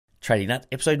Trading Nut,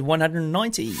 episode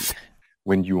 190.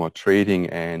 When you are trading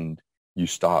and you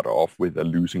start off with a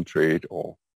losing trade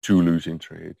or two losing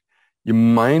trades, your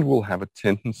mind will have a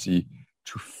tendency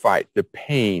to fight the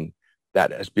pain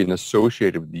that has been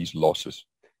associated with these losses.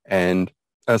 And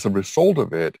as a result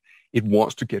of it, it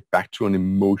wants to get back to an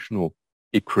emotional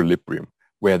equilibrium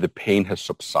where the pain has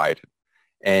subsided.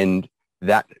 And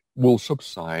that will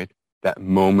subside that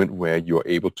moment where you're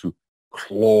able to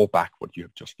claw back what you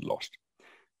have just lost.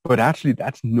 But actually,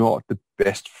 that's not the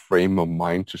best frame of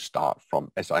mind to start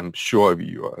from, as I'm sure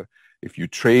if you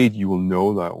trade, you will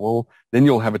know that, well, then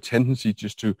you'll have a tendency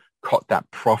just to cut that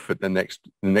profit, the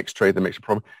next trade that makes a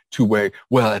profit, to where,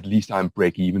 well, at least I'm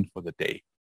break even for the day.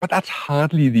 But that's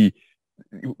hardly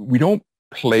we don't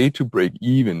play to break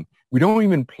even. We don't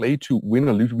even play to win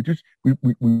or lose.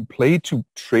 We play to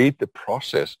trade the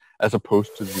process as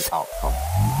opposed to the outcome.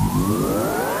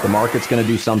 The market's going to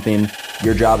do something.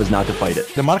 Your job is not to fight it.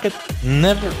 The market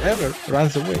never, ever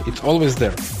runs away. It's always there.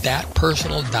 That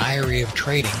personal diary of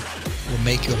trading will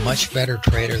make you a much better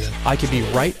trader than... I could be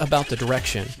right about the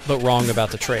direction, but wrong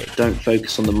about the trade. Don't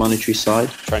focus on the monetary side.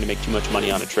 Trying to make too much money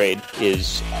on a trade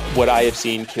is what I have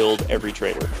seen killed every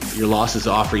trader. Your losses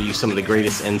offer you some of the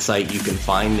greatest insight you can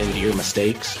find into your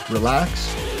mistakes.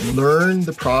 Relax, learn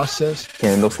the process.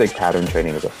 Candlestick pattern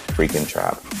trading is a freaking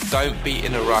trap. Don't be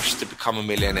in a rush to become a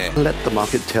millionaire. Let the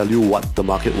market tell you what the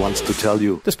market wants to tell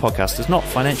you. This podcast is not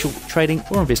financial, trading,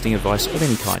 or investing advice of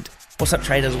any kind. What's up,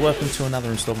 traders? Welcome to another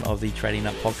installment of the Trading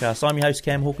Nut podcast. I'm your host,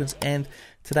 Cam Hawkins, and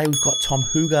today we've got Tom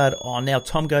Hougaard on. Now,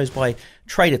 Tom goes by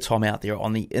Trader Tom out there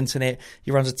on the internet.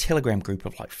 He runs a Telegram group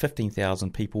of like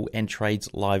 15,000 people and trades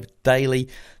live daily.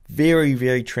 Very,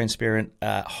 very transparent,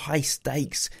 high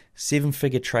stakes,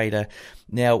 7-figure trader.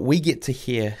 Now, we get to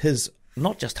hear his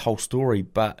not just whole story,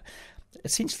 but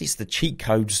essentially it's the cheat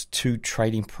codes to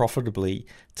trading profitably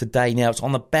today. Now, it's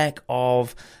on the back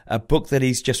of a book that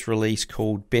he's just released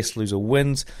called Best Loser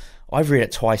Wins. I've read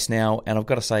it twice now, and I've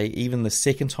got to say, even the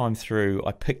second time through,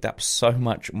 I picked up so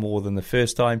much more than the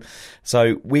first time.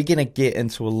 So we're going to get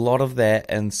into a lot of that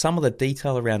and some of the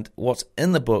detail around what's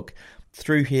in the book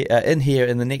through here,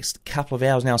 in the next couple of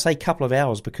hours. Now, I say couple of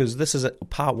hours because this is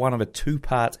part one of a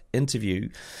 2-part interview.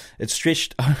 It's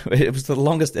stretched. It was the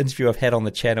longest interview I've had on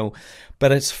the channel,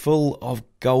 but it's full of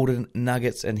golden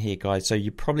nuggets in here, guys. So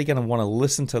you're probably going to want to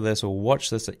listen to this or watch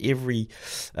this every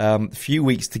few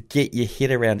weeks to get your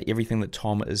head around everything that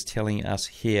Tom is telling us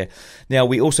here. Now,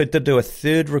 we also did do a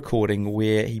third recording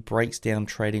where he breaks down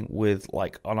trading with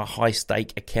on a high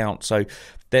stake account. So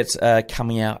that's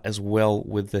coming out as well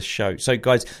with this show. So,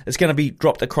 guys, it's going to be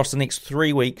dropped across the next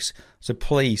 3 weeks. So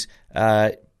please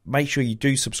make sure you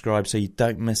do subscribe so you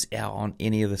don't miss out on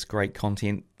any of this great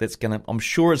content. I'm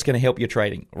sure it's going to help your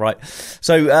trading, right?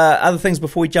 So other things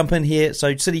before we jump in here.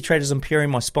 So City Traders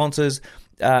Imperium, my sponsors,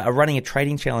 are running a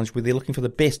trading challenge where they're looking for the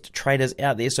best traders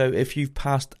out there. So if you've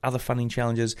passed other funding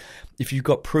challenges, if you've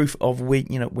got proof of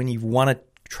when you've won a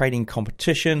trading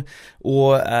competition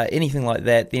or anything like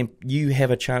that, then you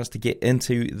have a chance to get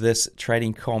into this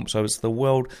trading comp. So it's the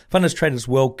Funders Traders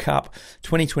World Cup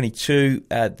 2022.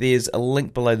 There's a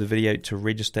link below the video to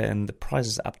register, and the prize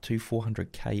is up to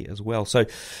 400k as well. So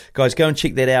guys, go and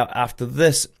check that out after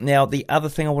this. Now, the other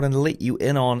thing I want to let you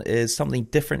in on is something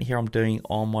different here I'm doing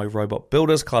on my Robot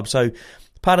Builders Club. So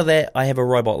part of that, I have a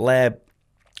robot lab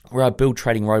where I build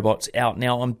trading robots out.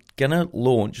 Now, I'm going to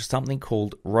launch something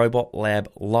called Robot Lab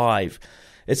Live.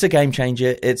 It's a game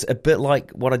changer. It's a bit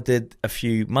like what I did a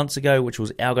few months ago, which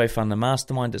was Algo Funder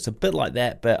Mastermind. It's a bit like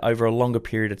that, but over a longer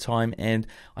period of time. And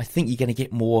I think you're going to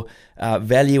get more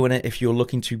value in it if you're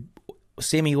looking to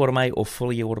semi-automate or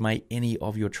fully automate any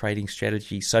of your trading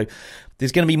strategies. So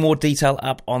there's going to be more detail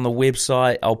up on the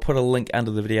website. I'll put a link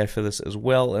under the video for this as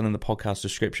well and in the podcast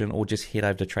description, or just head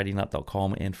over to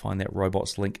tradingnut.com and find that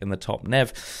robots link in the top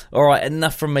nav. All right,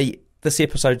 enough from me. This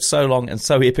episode's so long and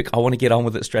so epic, I want to get on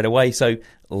with it straight away, so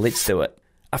let's do it.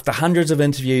 After hundreds of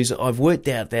interviews, I've worked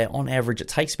out that on average it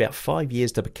takes about 5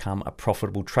 years to become a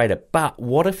profitable trader. But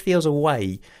what if there was a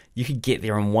way you could get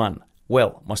there in one?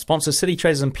 Well, my sponsor, City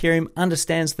Traders Imperium,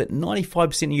 understands that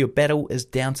 95% of your battle is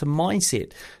down to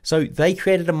mindset. So they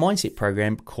created a mindset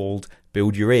program called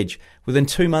Build Your Edge. Within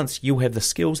 2 months, you'll have the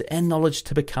skills and knowledge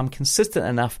to become consistent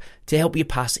enough to help you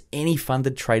pass any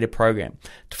funded trader program.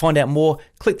 To find out more,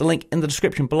 click the link in the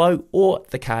description below or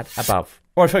the card above.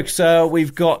 All right, folks,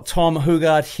 we've got Tom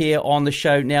Hougaard here on the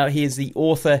show. Now, he is the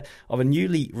author of a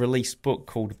newly released book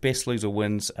called Best Loser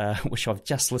Wins, which I've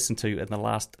just listened to in the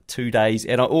last 2 days.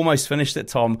 And I almost finished it,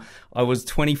 Tom. I was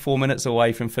 24 minutes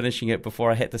away from finishing it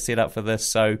before I had to set up for this.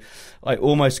 So I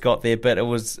almost got there, but it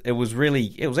was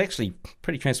actually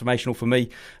pretty transformational for me.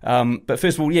 But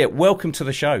first of all, welcome to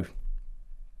the show.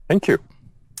 Thank you.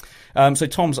 So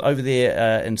Tom's over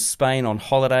there in Spain on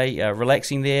holiday,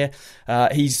 relaxing there.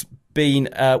 He's been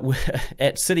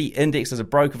at City Index as a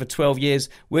broker for 12 years,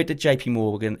 worked at JP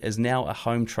Morgan, is now a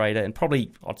home trader, and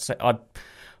I'd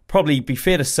probably be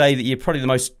fair to say that you're probably the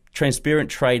most transparent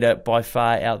trader by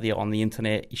far out there on the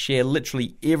internet. You share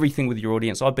literally everything with your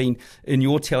audience. I've been in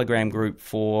your Telegram group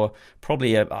for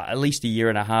probably at least a year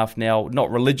and a half now, not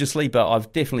religiously, but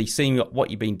I've definitely seen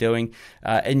what you've been doing,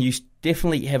 and you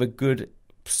definitely have a good,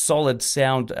 solid,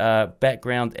 sound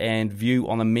background and view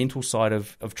on the mental side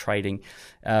of trading,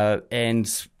 do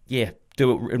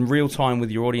it in real time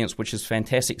with your audience, which is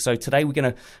fantastic. So today we're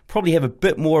going to probably have a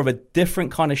bit more of a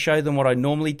different kind of show than what I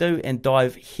normally do and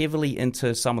dive heavily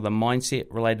into some of the mindset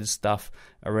related stuff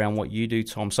around what you do,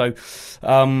 Tom. So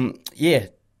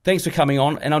thanks for coming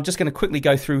on, and I'm just going to quickly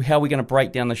go through how we're going to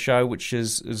break down the show, which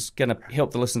is going to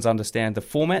help the listeners understand the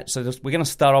format. So we're going to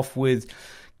start off with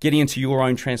getting into your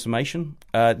own transformation.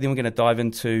 Then we're going to dive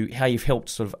into how you've helped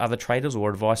sort of other traders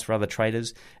or advice for other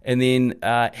traders, and then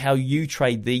how you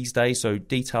trade these days, so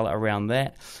detail around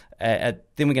that.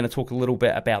 Then we're going to talk a little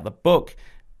bit about the book,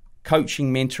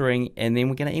 coaching, mentoring, and then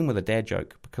we're going to end with a dad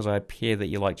joke, because I hear that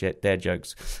you like dad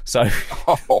jokes. So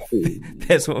that's what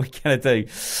we're going to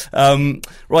do.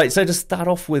 Right, so to start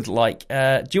off with, do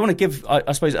you want to give,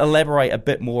 I suppose, elaborate a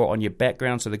bit more on your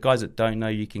background so the guys that don't know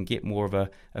you can get more of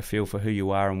a feel for who you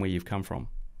are and where you've come from?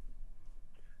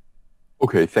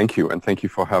 Okay, thank you, and thank you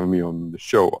for having me on the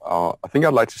show. I think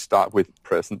I'd like to start with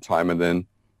present time and then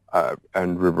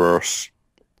and reverse.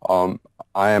 I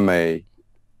am a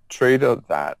trader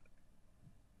that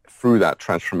through that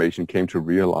transformation came to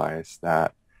realize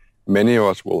that many of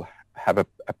us will have a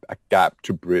gap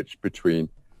to bridge between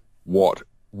what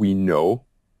we know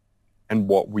and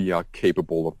what we are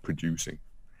capable of producing.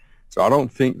 So I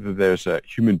don't think that there's a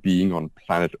human being on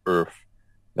planet Earth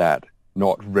that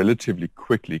not relatively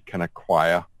quickly can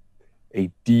acquire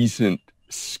a decent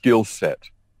skill set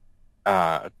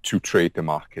to trade the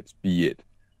markets, be it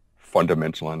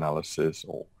fundamental analysis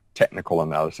or technical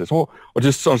analysis, or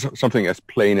just something as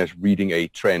plain as reading a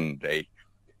trend, a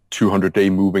 200-day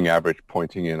moving average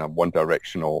pointing in one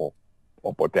direction or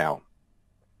up or down.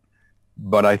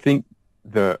 But I think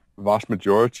the vast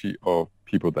majority of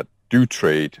people that do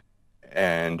trade,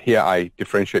 and here I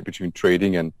differentiate between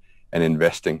trading and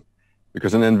investing,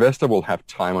 because an investor will have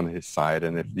time on his side,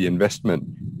 and if the investment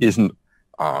isn't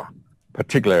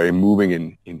particularly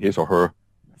moving in his or her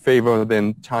favor,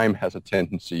 then time has a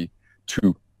tendency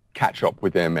to catch up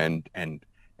with them, and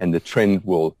the trend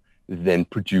will then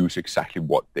produce exactly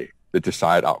what the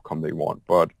desired outcome they want.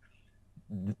 But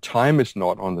the time is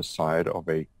not on the side of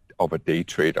a day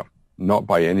trader, not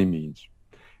by any means.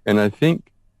 And I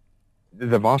think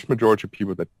the vast majority of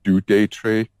people that do day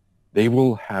trade, they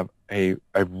will have a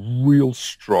real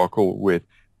struggle with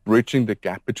bridging the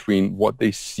gap between what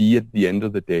they see at the end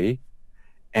of the day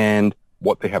and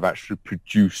what they have actually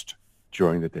produced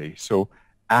during the day. So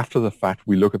after the fact,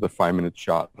 we look at the 5-minute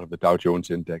chart of the Dow Jones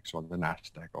Index or the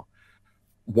NASDAQ or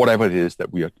whatever it is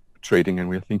that we are trading, and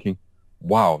we're thinking,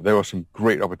 wow, there were some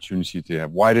great opportunities there.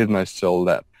 Why didn't I sell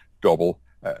that double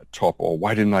top, or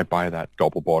why didn't I buy that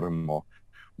double bottom, or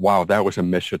wow, that was a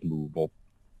measured move, or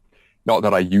not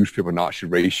that I use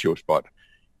Fibonacci ratios, but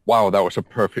wow, that was a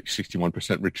perfect 61%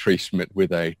 retracement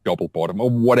with a double bottom, or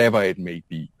whatever it may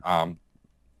be.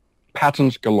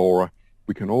 Patterns galore.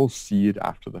 We can all see it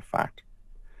after the fact.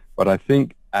 But I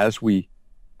think as we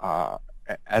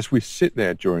sit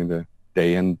there during the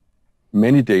day, and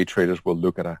many day traders will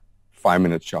look at a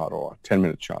 5-minute chart or a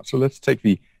 10-minute chart. So let's take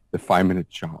the 5-minute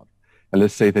chart, and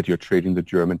let's say that you're trading the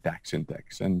German DAX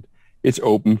index, and it's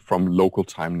open from local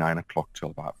time 9 o'clock till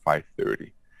about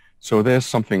 5:30. So there's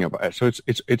something about, so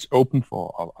it's open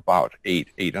for about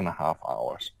 8.5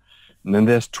 hours, and then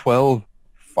there's 12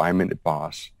 5-minute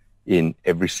bars in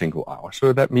every single hour.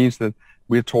 So that means that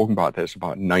we're talking about there's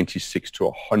about 96 to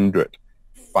 100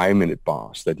 5-minute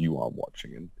bars that you are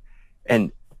watching.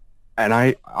 And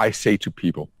I say to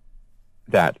people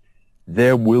that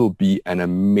there will be an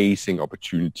amazing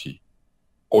opportunity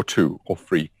or two or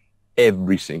three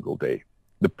every single day.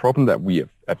 The problem that we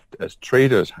have, as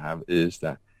traders have, is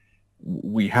that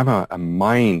we have a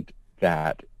mind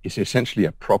that is essentially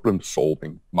a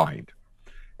problem-solving mind.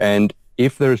 And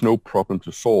if there is no problem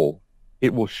to solve,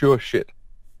 it will sure shit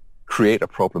create a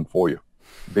problem for you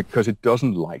because it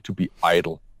doesn't like to be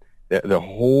idle. The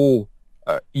whole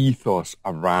ethos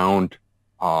around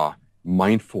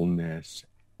mindfulness,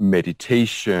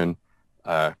 meditation,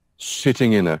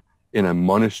 sitting in a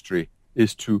monastery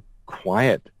is to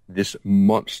quiet this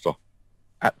monster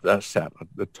that sat at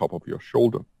the top of your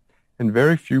shoulder. And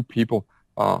very few people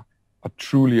are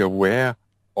truly aware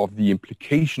of the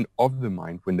implication of the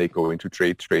mind when they go into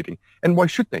trading. And why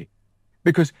should they?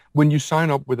 Because when you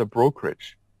sign up with a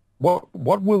brokerage,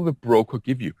 what will the broker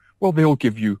give you? Well, they'll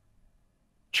give you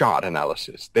chart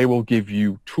analysis. They will give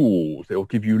you tools. They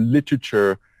will give you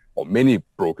literature, or many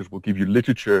brokers will give you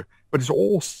literature, but it's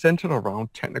all centered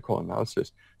around technical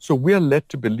analysis. So we are led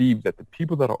to believe that the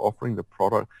people that are offering the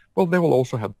product, well, they will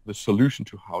also have the solution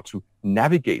to how to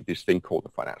navigate this thing called the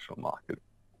financial market.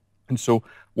 And so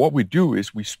what we do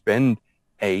is we spend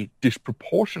a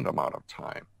disproportionate amount of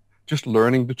time just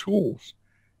learning the tools.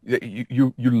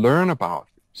 You learn about,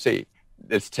 say,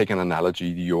 let's take an analogy,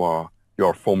 you're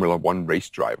a Formula One race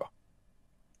driver.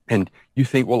 And you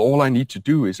think, well, all I need to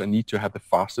do is I need to have the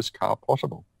fastest car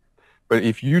possible. But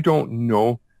if you don't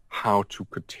know how to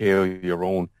curtail your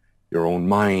own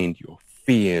mind, your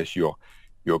fears, your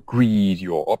greed,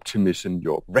 your optimism,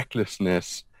 your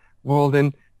recklessness, well,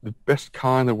 then the best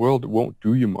car in the world won't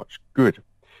do you much good.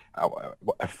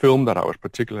 A film that I was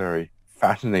particularly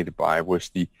fascinated by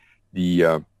was the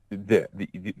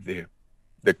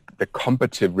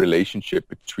competitive relationship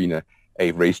between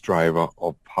a race driver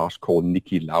of past called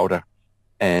Niki Lauda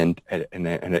and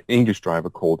an English driver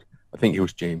called, I think it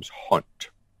was James Hunt.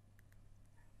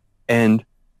 And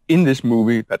in this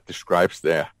movie that describes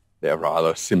their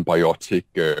rather symbiotic,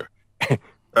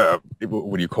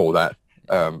 what do you call that?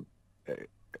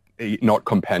 Not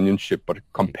companionship, but a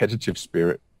competitive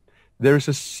spirit. There is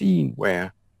a scene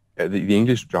where the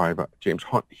English driver, James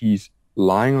Hunt, he's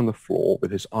lying on the floor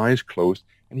with his eyes closed,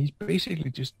 and he's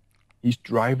basically he's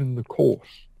driving the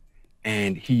course.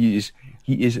 And he is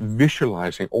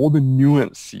visualizing all the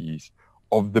nuances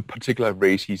of the particular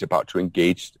race he's about to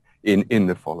engage in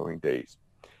the following days.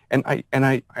 And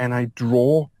I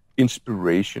draw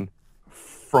inspiration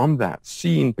from that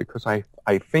scene because I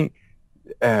think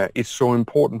it's so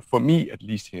important for me, at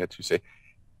least here, to say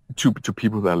to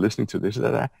people that are listening to this,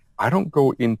 that I don't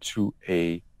go into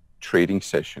a trading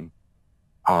session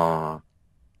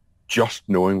just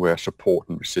knowing where support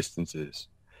and resistance is.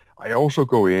 I also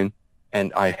go in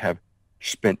and I have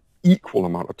spent equal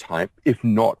amount of time, if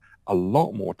not a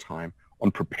lot more time,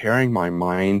 on preparing my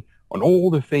mind on all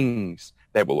the things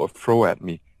that will throw at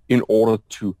me in order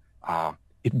to,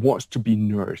 it wants to be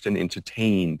nourished and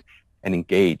entertained and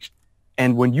engaged.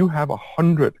 And when you have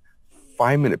 100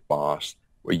 5-minute bars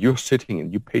where you're sitting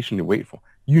and you patiently wait for,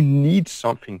 you need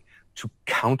something to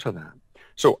counter that.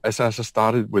 So as I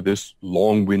started with this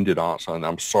long-winded answer, and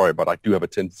I'm sorry, but I do have a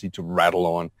tendency to rattle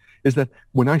on, is that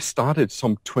when I started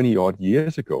some 20-odd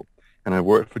years ago, and I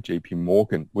worked for JP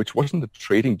Morgan, which wasn't a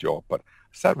trading job, but I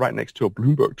sat right next to a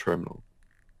Bloomberg terminal.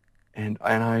 And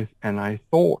I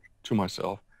thought to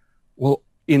myself, well,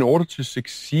 in order to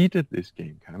succeed at this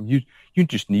game, you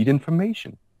just need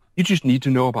information. You just need to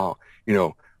know about,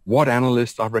 what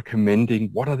analysts are recommending,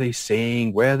 what are they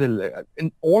saying, where they're,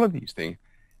 and all of these things.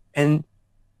 And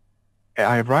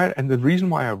the reason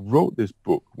why I wrote this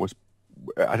book was,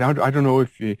 I don't know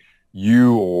if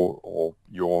you or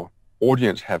your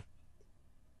audience have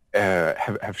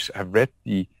read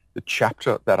the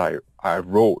chapter that I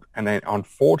wrote, and then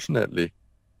unfortunately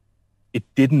it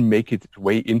didn't make its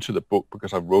way into the book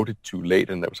because I wrote it too late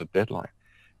and there was a deadline.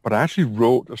 But I actually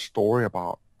wrote a story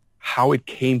about how it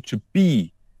came to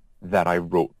be that I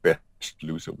wrote Best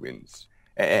Loser Wins.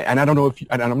 And I don't know if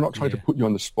and I'm not trying to put you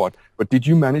on the spot, but did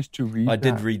you manage to read that? I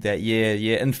did read that,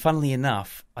 yeah. And funnily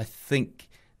enough, I think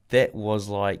that was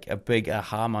like a big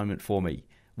aha moment for me,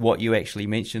 what you actually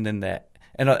mentioned in that.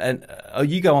 And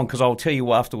you go on, because I'll tell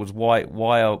you afterwards why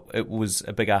it was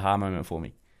a big aha moment for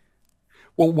me.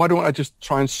 Well, why don't I just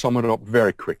try and sum it up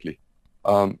very quickly?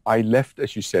 I left,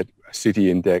 as you said,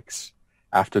 City Index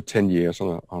after 10 years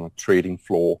on a trading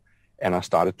floor, and I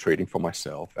started trading for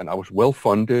myself. And I was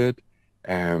well-funded.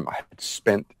 I had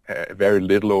spent very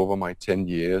little over my 10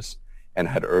 years and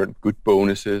had earned good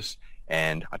bonuses.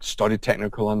 And I'd studied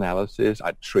technical analysis.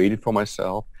 I'd traded for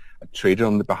myself. I traded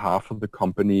on the behalf of the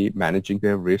company, managing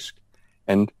their risk.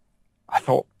 And I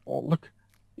thought, well, look,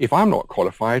 if I'm not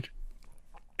qualified,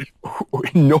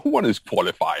 no one is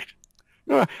qualified.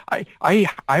 No,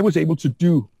 I was able to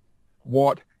do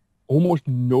what almost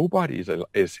nobody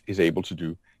is able to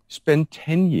do. Spend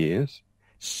 10 years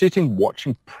sitting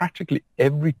watching practically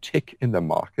every tick in the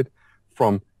market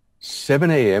from 7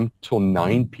 a.m. till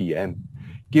 9 p.m.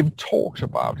 give talks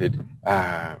about it.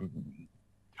 I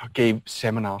gave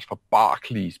seminars for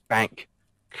Barclays Bank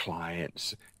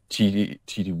clients,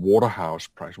 TD Waterhouse,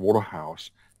 Price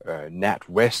Waterhouse,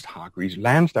 NatWest, Hargreaves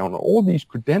Lansdowne, all these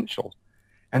credentials.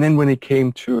 And then when it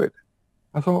came to it,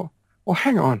 I thought, well,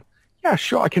 hang on. Yeah,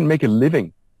 sure, I can make a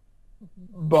living.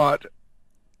 But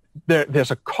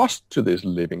there's a cost to this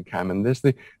living, Cam, and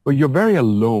well, you're very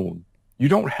alone. You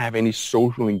don't have any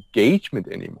social engagement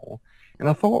anymore. And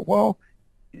I thought, well,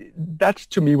 that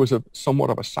to me was somewhat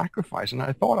of a sacrifice, and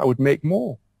I thought I would make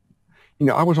more.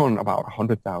 I was on about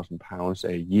 £100,000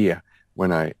 a year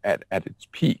when at its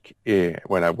peak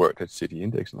when I worked at City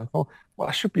Index, and I thought, well,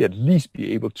 I should at least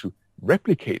be able to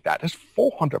replicate that. That's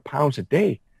 £400 a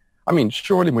day. I mean,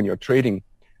 surely when you're trading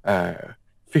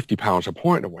 £50 a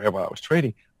point or whatever I was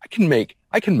trading, I can make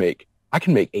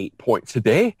 8 points a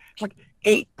day. It's like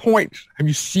 8 points. Have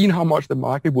you seen how much the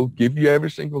market will give you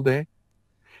every single day?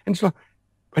 And so,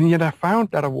 and yet I found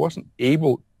that I wasn't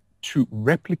able to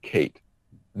replicate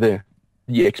the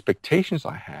expectations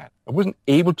I had. I wasn't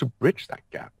able to bridge that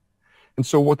gap. And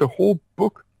so what the whole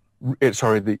book,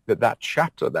 that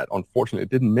chapter that unfortunately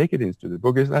didn't make it into the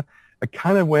book, is that I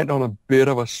kind of went on a bit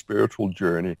of a spiritual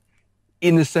journey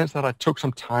in the sense that I took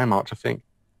some time out to think,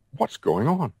 what's going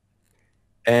on?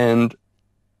 And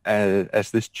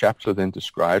as this chapter then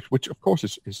describes, which of course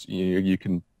is you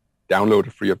can download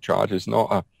it free of charge. It's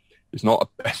not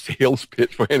a sales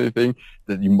pitch for anything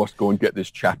that you must go and get this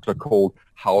chapter called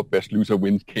How a Best Loser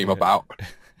Wins came about.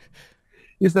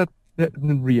 Is that the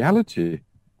reality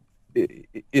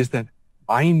is that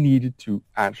I needed to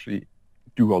actually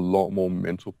do a lot more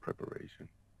mental preparation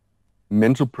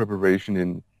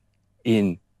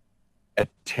in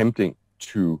attempting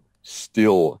to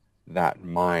still that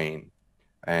mind.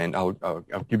 And I'll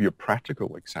give you a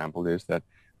practical example, is that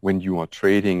when you are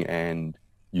trading and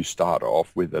you start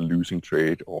off with a losing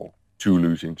trade or two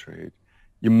losing trades,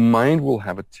 your mind will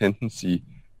have a tendency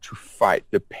to fight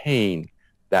the pain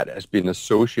that has been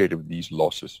associated with these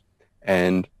losses.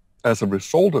 And as a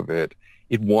result of it,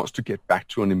 it wants to get back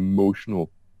to an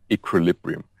emotional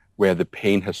equilibrium where the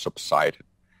pain has subsided.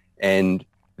 And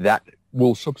that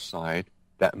will subside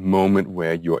that moment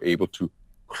where you're able to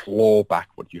claw back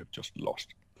what you have just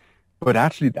lost. But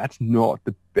actually, that's not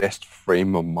the best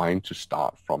frame of mind to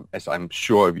start from, as I'm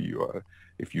sure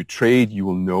if you trade, you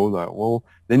will know that, well,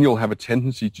 then you'll have a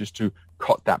tendency just to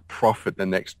cut that profit, the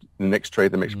next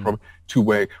trade, the next profit, to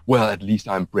where, well, at least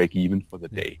I'm break even for the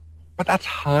day. But that's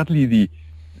hardly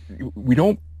we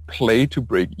don't play to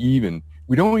break even.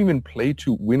 We don't even play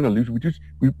to win or lose.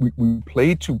 We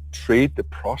play to trade the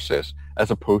process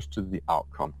as opposed to the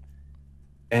outcome.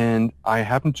 And I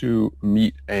happened to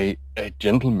meet a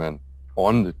gentleman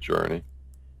on the journey,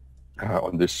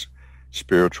 on this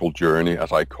spiritual journey,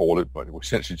 as I call it, but it was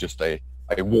essentially just a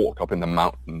walk up in the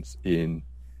mountains in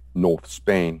North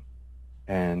Spain.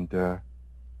 And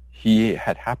he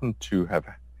had happened to have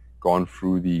gone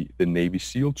through the Navy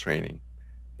SEAL training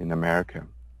in America.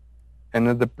 And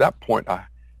at that point, I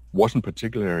wasn't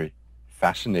particularly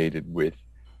fascinated with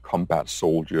combat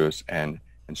soldiers and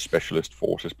specialist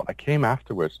forces, but I came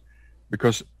afterwards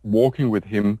because walking with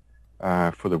him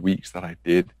for the weeks that I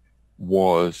did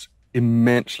was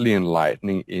immensely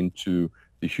enlightening into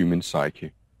the human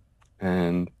psyche.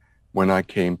 And when I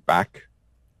came back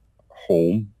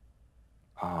home,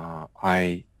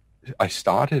 I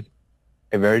started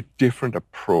a very different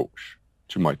approach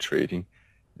to my trading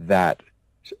that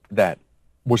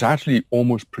was actually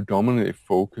almost predominantly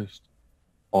focused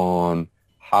on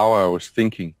how I was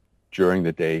thinking during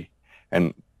the day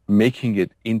and making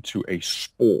it into a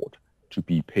sport to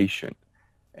be patient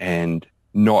and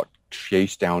not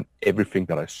chase down everything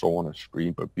that I saw on a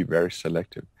screen, but be very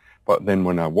selective. But then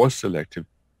when I was selective,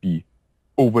 be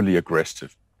overly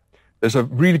aggressive. There's a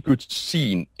really good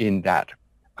scene in that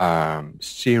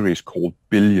series called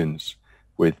Billions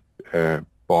with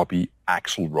Bobby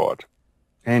Axelrod.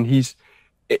 And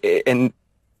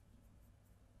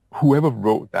whoever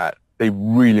wrote that, they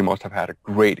really must have had a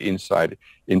great insight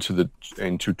into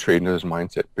traders'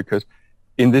 mindset, because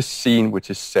in this scene, which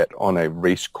is set on a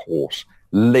race course,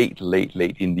 late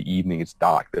in the evening, it's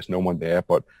dark, there's no one there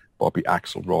but Bobby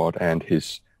Axelrod and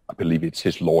I believe it's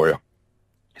his lawyer,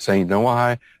 saying, you know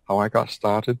how I got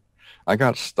started? I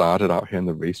got started out here in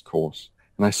the race course,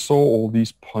 and I saw all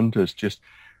these punters just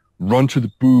run to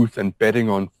the booth and betting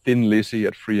on Thin Lizzy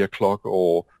at 3 o'clock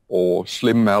or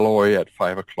Slim Malloy at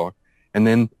 5 o'clock. And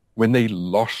then when they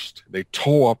lost, they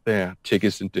tore up their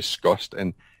tickets in disgust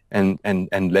and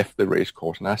left the race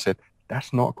course. And I said,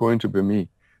 that's not going to be me.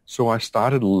 So I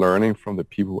started learning from the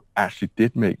people who actually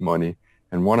did make money.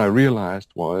 And what I realized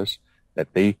was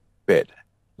that they bet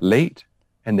late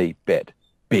and they bet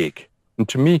big. And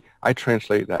to me, I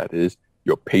translate that as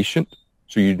you're patient,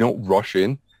 so you don't rush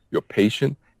in, you're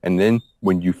patient, and then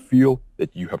when you feel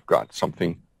that you have got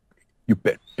something, you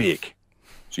bet big.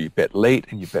 So you bet late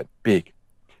and you bet big.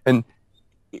 And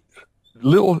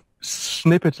little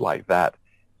snippets like that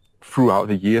throughout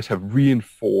the years have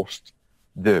reinforced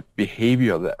the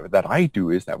behavior that I do,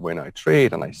 is that when I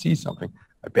trade and I see something,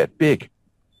 I bet big.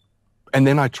 And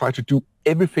then I try to do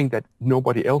everything that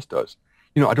nobody else does.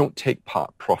 You know, I don't take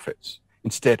part profits.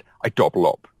 Instead, I double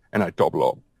up and I double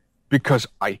up, because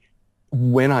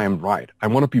when I am right, I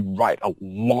want to be right a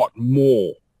lot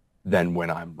more than when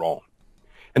I'm wrong.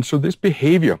 And so this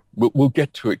behavior, we'll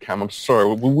get to it, Cam. I'm sorry,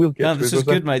 we'll get to it. No, this is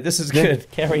good, mate. This is good.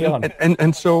 Carry on.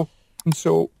 And so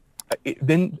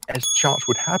then, as chance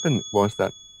would happen, was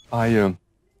that I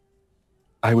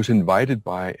was invited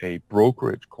by a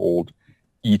brokerage called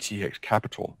ETX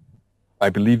Capital. I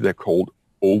believe they're called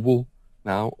Oval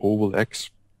now, Oval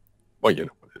X. Well, you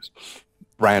know what it is.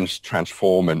 Brands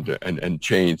transform and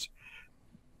change.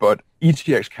 But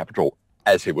ETX Capital,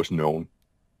 as it was known,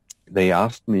 they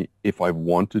asked me if I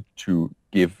wanted to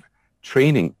give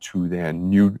training to their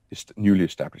newly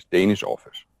established Danish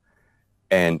office.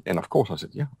 And of course I said,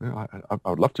 yeah, I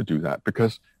would love to do that,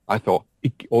 because I thought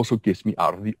it also gets me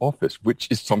out of the office, which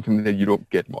is something that you don't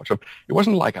get much of. It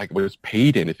wasn't like I was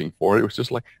paid anything for it. It was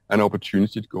just like an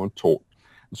opportunity to go and talk.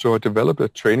 And so I developed a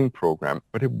training program,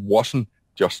 but it wasn't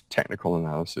just technical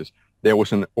analysis. There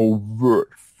was an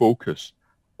overt focus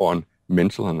on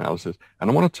mental analysis. And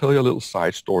I want to tell you a little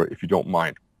side story, if you don't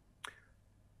mind.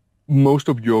 Most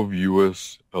of your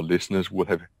viewers or listeners will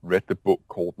have read the book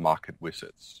called Market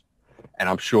Wizards. And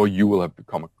I'm sure you will have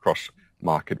come across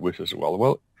Market Wizards as well.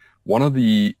 Well, one of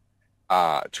the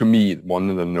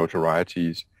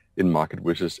notorieties in Market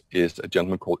Wizards is a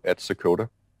gentleman called Ed Seykota.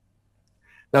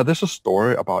 Now, there's a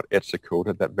story about Ed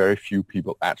Seykota that very few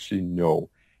people actually know.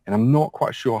 And I'm not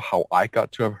quite sure how I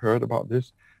got to have heard about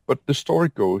this. But the story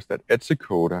goes that Ed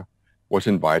Seykota was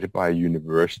invited by a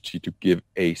university to give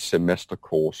a semester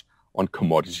course on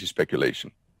commodity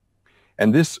speculation.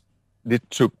 And it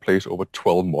took place over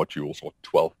 12 modules or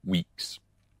 12 weeks.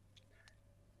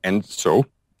 And so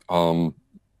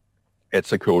Ed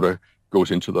Seykota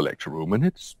goes into the lecture room, and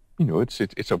it's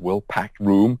a well-packed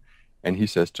room, and he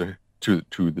says to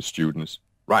the students,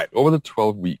 right, over the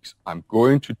 12 weeks, I'm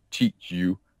going to teach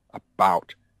you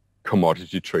about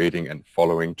commodity trading and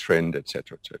following trend,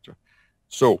 etc., etc.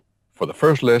 So for the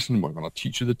first lesson, we're going to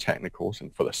teach you the technicals,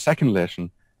 and for the second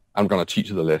lesson, I'm going to teach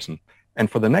you the lesson. And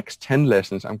for the next 10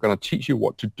 lessons, I'm going to teach you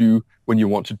what to do when you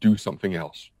want to do something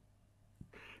else.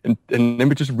 And let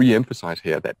me just re-emphasize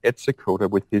here that Ed Seykota,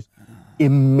 with his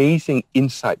amazing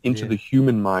insight into the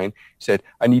human mind, said,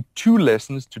 I need 2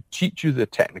 lessons to teach you the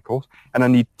technicals, and I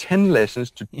need 10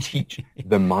 lessons to teach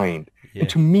the mind. And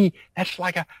to me, that's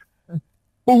like a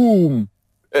boom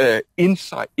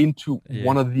insight into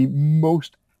one of the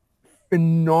most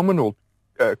phenomenal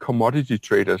commodity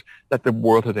traders that the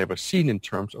world had ever seen in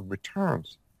terms of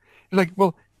returns. It's like,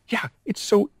 well, yeah, it's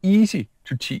so easy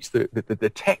to teach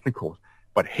the technicals,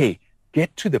 but hey,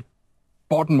 get to the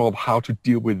bottom of how to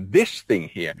deal with this thing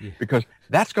here, because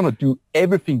that's going to do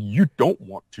everything you don't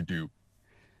want to do.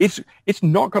 It's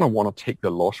not going to want to take the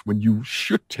loss when you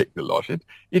should take the loss.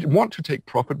 It wants to take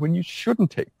profit when you shouldn't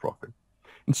take profit.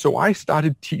 And so I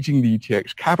started teaching the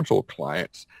ETX Capital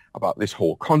clients about this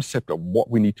whole concept of what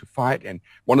we need to fight. And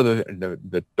one of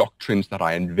the doctrines that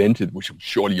I invented, which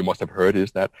surely you must have heard,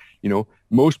 is that,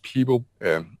 most people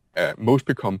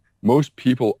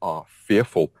are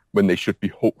fearful when they should be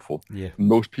hopeful. Yeah.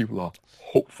 Most people are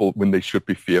hopeful when they should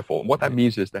be fearful. And what that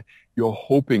means is that you're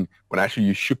hoping when actually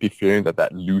you should be fearing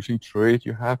that losing trade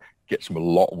you have gets a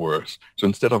lot worse. So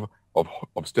instead of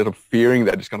fearing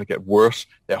that it's going to get worse,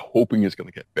 they're hoping it's going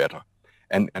to get better.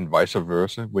 And vice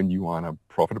versa, when you are in a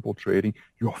profitable trading,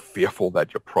 you're fearful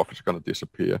that your profits are going to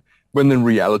disappear. When in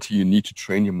reality, you need to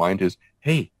train your mind is,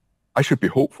 hey, I should be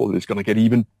hopeful that it's going to get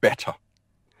even better.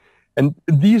 And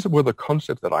these were the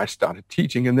concepts that I started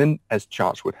teaching. And then, as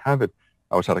chance would have it,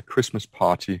 I was at a Christmas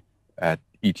party at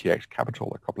ETX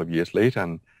Capital a couple of years later,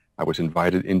 and I was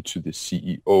invited into the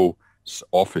CEO's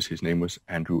office. His name was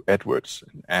Andrew Edwards.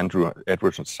 And Andrew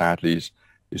Edwards, sadly,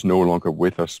 is no longer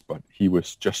with us, but he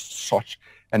was just such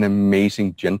an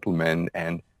amazing gentleman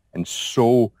and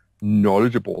so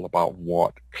knowledgeable about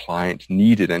what clients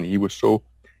needed. And he was so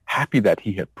happy that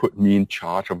he had put me in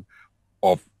charge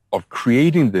of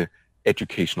creating the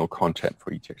educational content for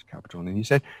ETX Capital. And he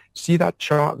said, see that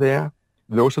chart there?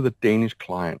 Those are the Danish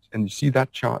clients. And you see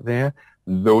that chart there?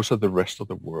 Those are the rest of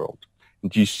the world. And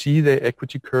do you see the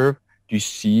equity curve? Do you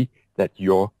see that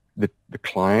your the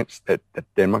clients that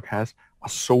Denmark has are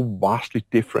so vastly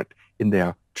different in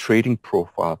their trading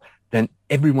profile than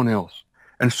everyone else.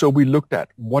 And so we looked at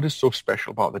what is so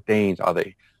special about the Danes. Are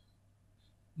they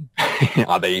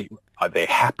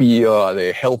happier? Are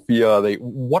they healthier?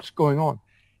 What's going on?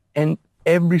 And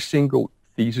every single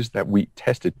thesis that we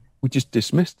tested, we just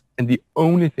dismissed. And the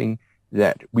only thing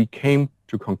that we came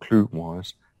to conclude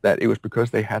was that it was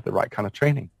because they had the right kind of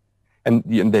training, and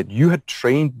that you had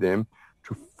trained them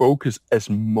to focus as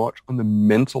much on the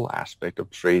mental aspect of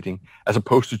trading as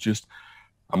opposed to just,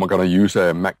 I'm going to use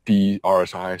a MACD,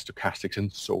 RSI, stochastics,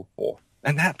 and so forth.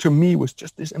 And that to me was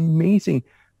just this amazing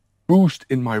boost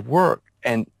in my work.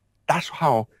 And that's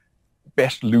how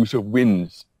Best Loser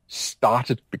Wins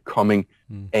started becoming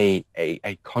a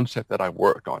concept that I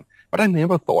worked on. But I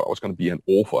never thought I was going to be an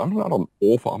author. I'm not an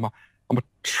author. I'm a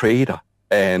trader,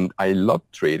 and I love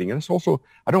trading. And it's also,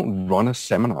 I don't run a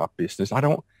seminar business. I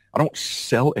don't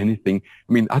sell anything.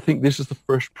 I mean, I think this is the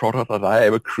first product that I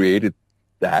ever created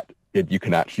that you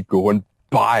can actually go and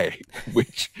buy,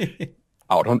 which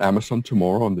out on Amazon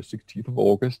tomorrow on the 16th of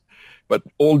August. But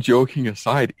all joking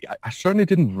aside, I certainly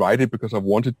didn't write it because I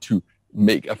wanted to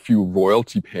make a few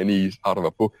royalty pennies out of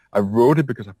a book. I wrote it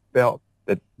because I felt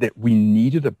that we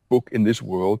needed a book in this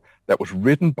world that was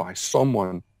written by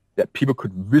someone that people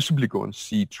could visibly go and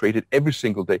see traded every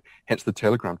single day, hence the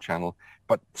Telegram channel,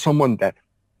 but someone that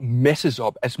messes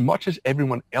up as much as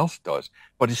everyone else does,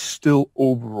 but is still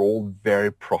overall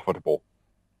very profitable.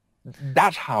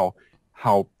 That's how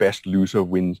Best Loser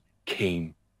Wins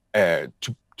came to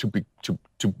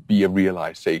be a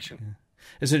realization.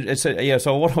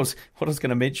 So what I was going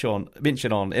to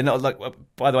mention on, and like,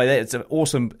 by the way, it's an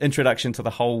awesome introduction to the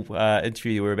whole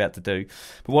interview we're about to do.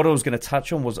 But what I was going to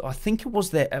touch on was, I think it was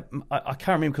that I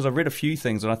can't remember because I read a few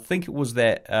things, and I think it was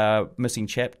that missing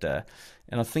chapter,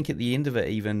 and I think at the end of it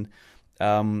even,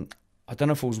 I don't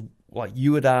know if it was like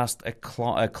you had asked a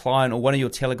client or one of your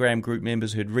Telegram group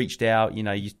members who'd reached out. You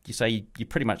know, you say you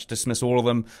pretty much dismiss all of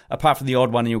them apart from the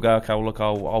odd one, and you'll go, okay, well, look,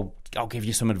 I'll give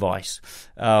you some advice.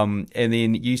 And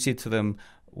then you said to them,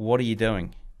 what are you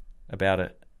doing about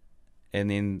it? And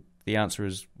then the answer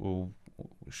is, well,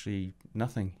 actually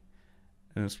nothing.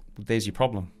 And there's your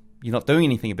problem. You're not doing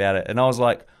anything about it. And I was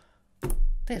like,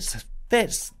 that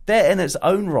in its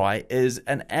own right is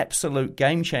an absolute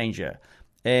game changer.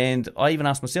 And I even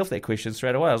asked myself that question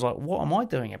straight away. I was like, what am I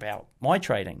doing about my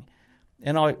trading?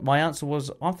 And my answer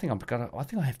was, I think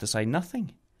I have to say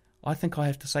nothing. I think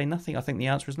the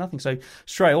answer is nothing. So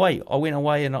straight away, I went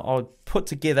away and I put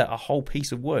together a whole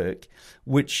piece of work,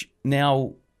 which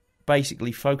now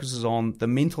basically focuses on the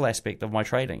mental aspect of my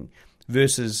trading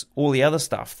versus all the other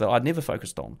stuff that I'd never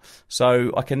focused on.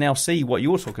 So I can now see what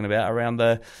you're talking about around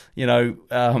the,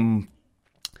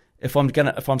 if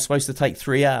I'm supposed to take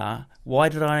 3R, why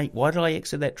did I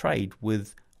exit that trade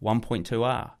with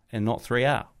 1.2R and not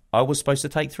 3R? I was supposed to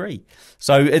take 3.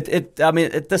 So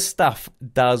this stuff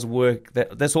does work.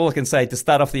 That's all I can say to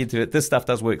start off the interview. This stuff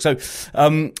does work. So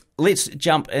let's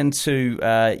jump into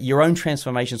your own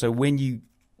transformation. So when you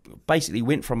basically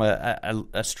went from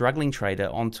a struggling trader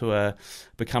onto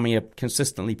becoming a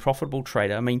consistently profitable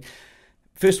trader. I mean,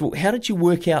 first of all, how did you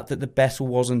work out that the battle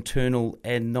was internal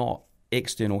and not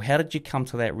external? How did you come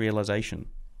to that realization?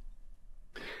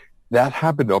 That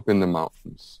happened up in the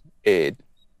mountains.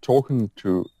 Talking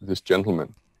to this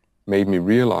gentleman made me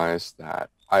realize that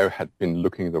I had been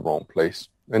looking in the wrong place.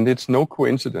 And it's no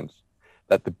coincidence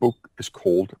that the book is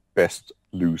called Best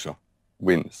Loser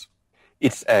Wins.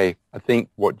 It's I think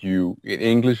in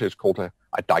English is called a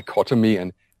dichotomy,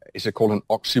 and is it called an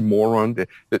oxymoron?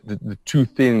 The two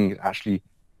things actually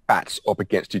bats up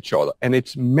against each other. And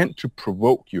it's meant to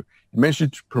provoke you. It's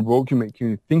meant to provoke you,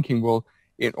 making you thinking, well,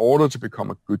 in order to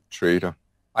become a good trader,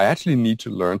 I actually need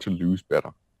to learn to lose better.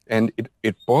 And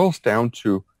it boils down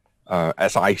to,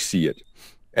 as I see it,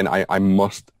 and I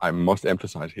must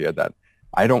emphasize here that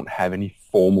I don't have any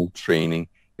formal training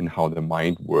in how the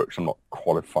mind works. I'm not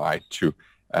qualified to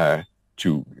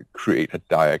create a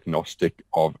diagnostic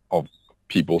of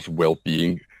people's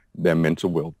well-being, their mental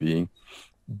well-being.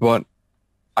 But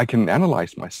I can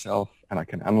analyze myself and I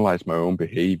can analyze my own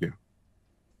behavior.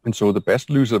 And so the Best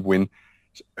Loser Win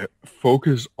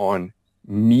focus on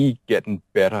me getting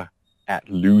better at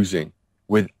losing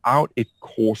without it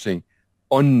causing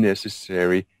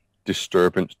unnecessary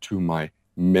disturbance to my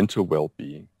mental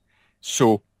well-being.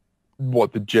 So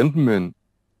what the gentleman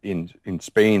in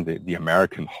Spain, the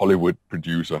American Hollywood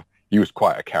producer, he was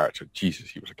quite a character. Jesus,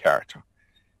 he was a character.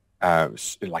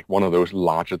 Like one of those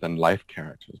larger than life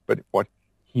characters. But what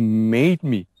he made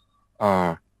me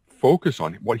focus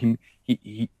on,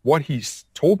 what he's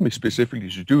told me specifically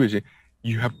to do is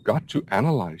you have got to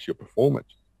analyze your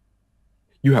performance.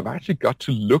 You have actually got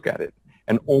to look at it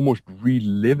and almost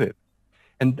relive it.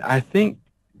 And I think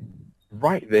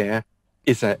right there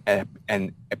is a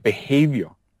behavior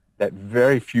that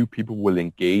very few people will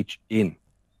engage in.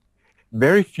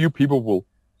 Very few people will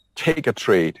take a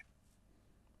trade.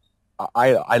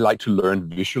 I like to learn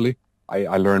visually.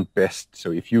 I learn best.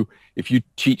 So if you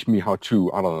teach me how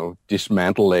to, I don't know,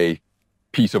 dismantle a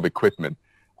piece of equipment,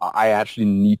 I actually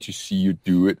need to see you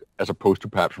do it as opposed to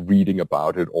perhaps reading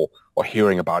about it or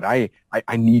hearing about it.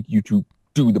 I need you to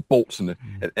do the bolts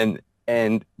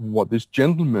and what this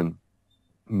gentleman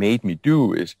made me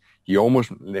do is he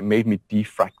almost made me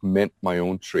defragment my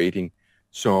own trading.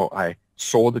 So I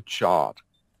saw the chart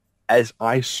as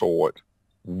I saw it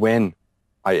when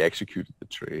I executed the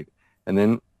trade. And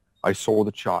then I saw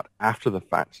the chart after the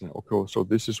fact and okay, so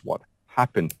this is what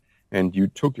happened. And you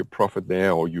took your profit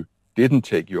there or you didn't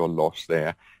take your loss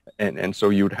there. And so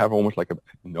you would have almost like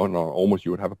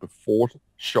you would have a before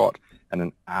shot and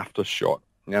an after shot.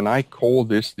 And I call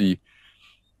this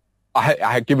I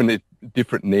had given it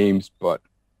different names, but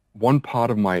one part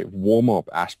of my warm-up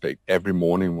aspect every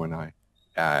morning when I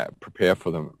prepare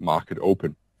for the market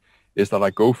open is that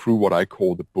I go through what I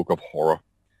call the book of horror.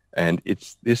 And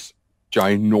it's this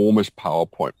ginormous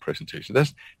PowerPoint presentation.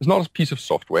 It's not a piece of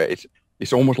software.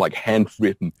 It's almost like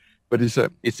handwritten, but it's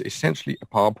essentially a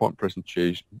PowerPoint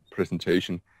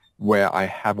presentation where I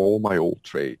have all my old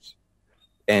trades.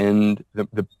 And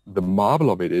the marvel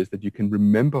of it is that you can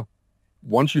remember,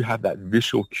 once you have that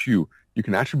visual cue, you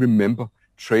can actually remember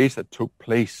trades that took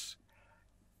place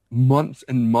months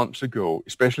and months ago,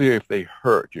 especially if they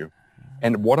hurt you.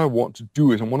 And what I want to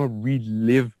do is I want to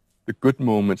relive the good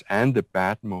moments and the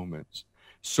bad moments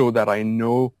so that I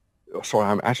know, so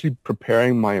I'm actually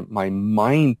preparing my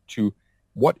mind to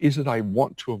what is it I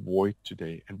want to avoid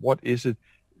today and what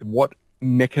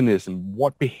mechanism,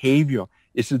 what behavior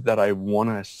is it that I want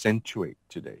to accentuate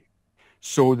today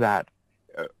so that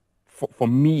for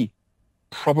me,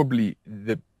 probably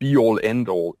the be-all,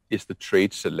 end-all is the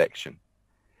trade selection,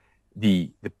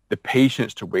 the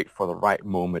patience to wait for the right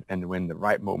moment, and when the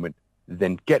right moment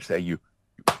then gets there, you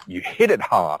hit it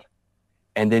hard,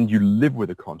 and then you live with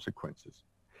the consequences.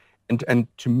 And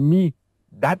to me,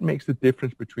 that makes the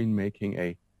difference between making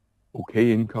a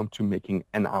okay income to making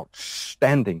an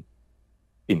outstanding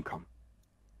income.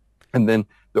 And then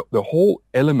the whole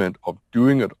element of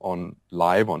doing it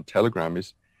live on Telegram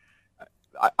is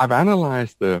I've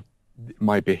analyzed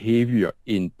my behavior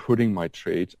in putting my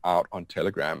trades out on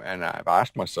Telegram, and I've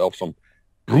asked myself some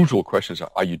brutal questions.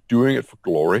 Are you doing it for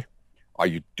glory? Are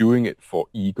you doing it for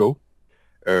ego?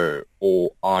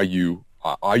 Or are you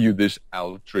this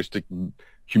altruistic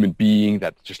human being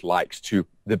that just likes to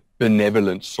the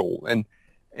benevolent soul? And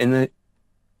then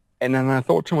I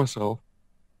thought to myself,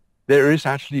 there is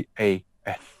actually a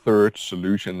third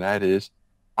solution. That is,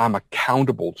 I'm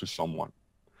accountable to someone.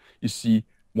 You see,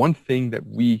 one thing that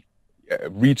we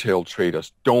retail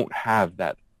traders don't have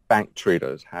that bank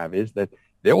traders have is that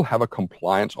they'll have a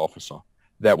compliance officer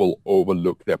that will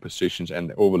overlook their positions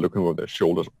and overlook them over their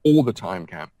shoulders all the time,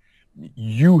 Cam.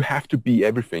 You have to be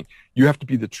everything. You have to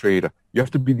be the trader. You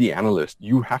have to be the analyst.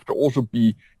 You have to also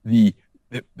be the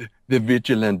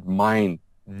vigilant mind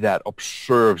that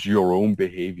observes your own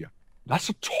behavior. That's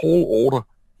a tall order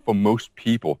for most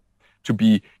people to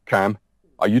be, Cam,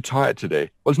 are you tired today?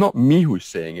 Well, it's not me who's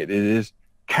saying it. It is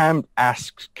Cam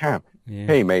asks Cam,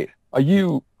 hey, mate, are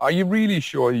you really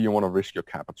sure you want to risk your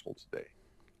capital today?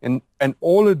 And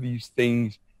all of these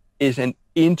things is an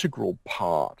integral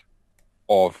part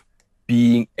of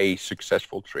being a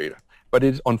successful trader. But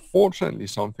it's unfortunately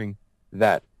something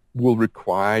that will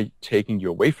require taking you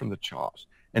away from the charts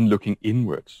and looking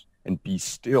inwards and be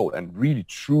still and really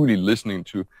truly listening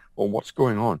to, well, what's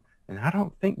going on? And I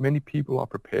don't think many people are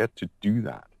prepared to do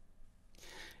that.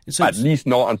 So at least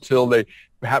not until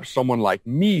perhaps someone like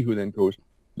me who then goes,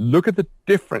 look at the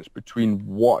difference between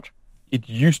what it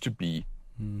used to be.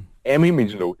 I mean,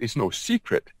 it's no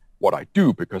secret what I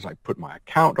do because I put my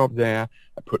account up there,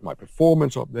 I put my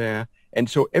performance up there, and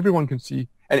so everyone can see,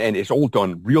 and it's all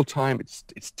done real time,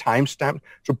 it's time stamped,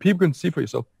 so people can see for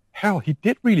yourself, hell, he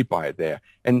did really buy it there.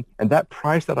 And that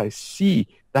price that I see,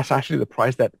 that's actually the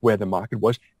price where the market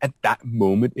was at that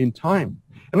moment in time.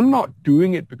 And I'm not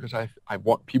doing it because I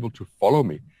want people to follow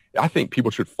me. I think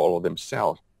people should follow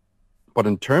themselves. But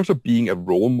in terms of being a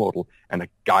role model and a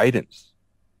guidance,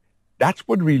 that's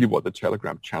what the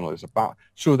Telegram channel is about,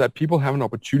 so that people have an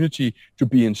opportunity to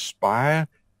be inspired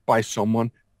by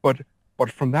someone, but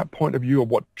from that point of view of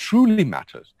what truly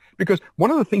matters. Because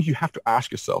one of the things you have to ask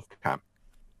yourself, Cam,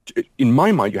 in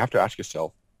my mind, you have to ask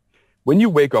yourself, when you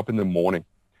wake up in the morning,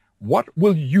 what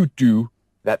will you do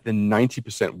that the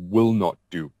 90% will not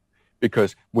do?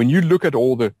 Because when you look at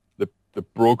all the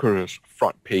brokers'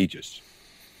 front pages,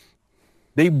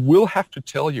 they will have to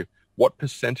tell you what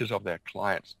percentage of their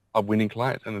clients are winning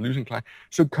clients and are losing clients.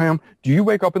 So, Cam, do you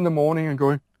wake up in the morning and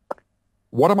go,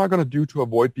 what am I going to do to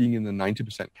avoid being in the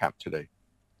 90% camp today?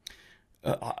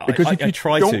 Because if you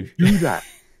don't do that,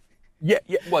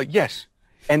 well, yes.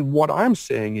 And what I'm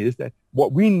saying is that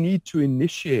what we need to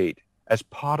initiate as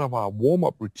part of our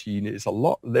warm-up routine is a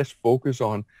lot less focus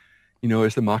on,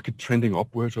 is the market trending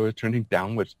upwards or trending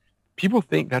downwards? People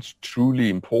think that's truly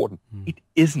important. It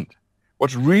isn't.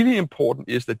 What's really important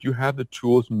is that you have the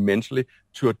tools mentally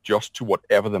to adjust to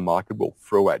whatever the market will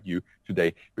throw at you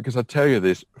today. Because I tell you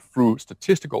this, through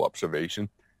statistical observation,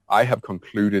 I have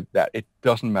concluded that it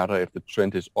doesn't matter if the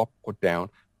trend is up or down,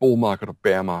 bull market or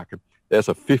bear market. There's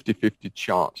a 50-50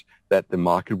 chance that the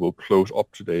market will close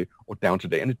up today or down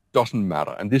today, and it doesn't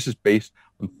matter. And this is based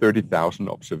on 30,000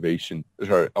 observation,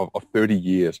 of 30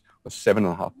 years or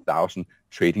 7,500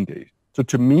 trading days. So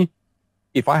to me,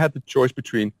 if I had the choice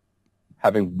between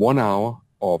having 1 hour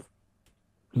of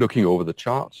looking over the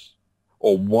charts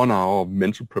or 1 hour of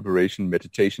mental preparation,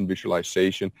 meditation,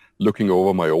 visualization, looking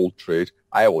over my old trades,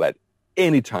 I will at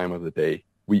any time of the day,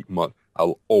 week, month,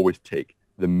 I'll always take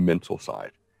the mental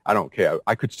side. I don't care.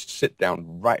 I could sit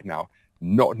down right now,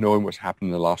 not knowing what's happened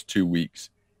in the last 2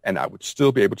 weeks, and I would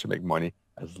still be able to make money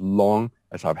as long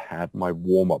as I've had my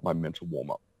warm-up, my mental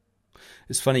warm-up.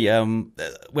 It's funny,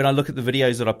 when I look at the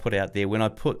videos that I put out there, when I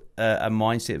put a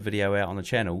mindset video out on the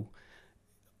channel,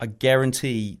 I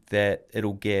guarantee that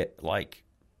it'll get like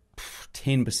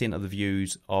 10% of the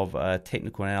views of a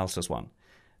technical analysis one.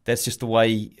 That's just the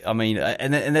way,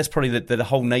 and that's probably the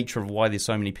whole nature of why there's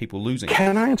so many people losing.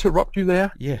 Can I interrupt you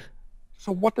there? Yeah.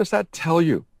 So what does that tell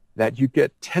you? That you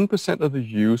get 10% of the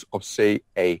views of, say,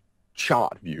 a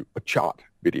chart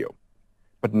video,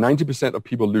 but 90% of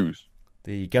people lose.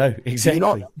 There you go.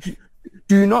 Exactly.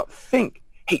 Do you not think,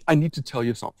 hey, I need to tell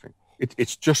you something.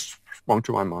 It's just sprung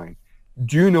to my mind.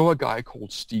 Do you know a guy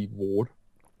called Steve Ward?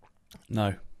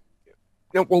 No.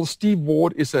 Well, Steve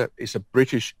Ward is a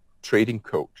British trading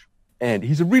coach, and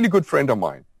he's a really good friend of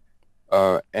mine.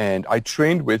 And I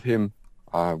trained with him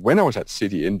when I was at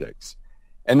City Index.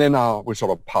 And then we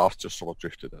sort of paths just sort of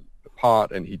drifted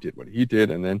apart, and he did what he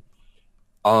did. And then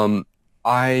I'm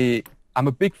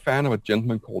a big fan of a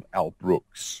gentleman called Al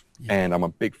Brooks, and I'm a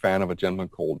big fan of a gentleman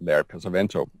called Larry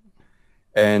Pesavento.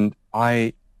 And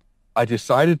I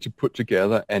decided to put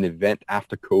together an event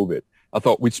after COVID. I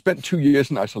thought we'd spent 2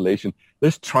 years in isolation.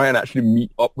 Let's try and actually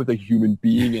meet up with a human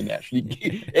being and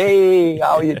actually, hey,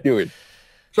 how are you doing?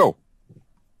 So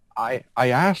I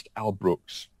asked Al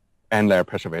Brooks and Larry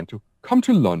Pesavento, come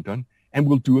to London and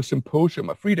we'll do a symposium,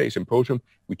 a 3-day symposium.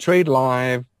 We trade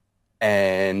live,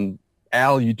 and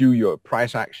Al, you do your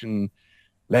price action.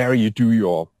 Larry, you do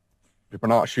your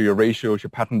Fibonacci, your ratios, your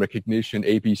pattern recognition,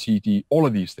 A, B, C, D, all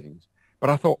of these things. But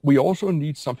I thought we also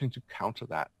need something to counter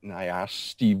that. And I asked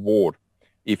Steve Ward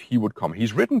if he would come.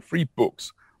 He's written 3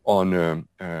 books on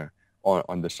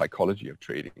the psychology of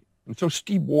trading. And so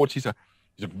Steve Ward, he's a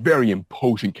very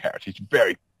imposing character.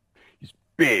 He's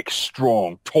big,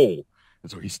 strong, tall. And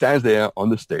so he stands there on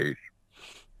the stage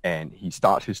and he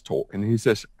starts his talk. And he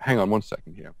says, hang on 1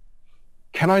 second here.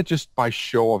 Can I just, by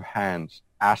show of hands,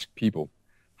 ask people,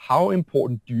 how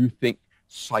important do you think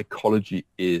psychology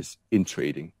is in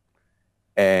trading?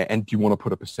 And do you want to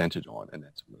put a percentage on? And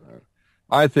that's,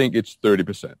 I think it's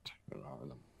 30%.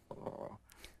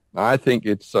 I think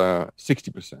it's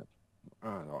 60%.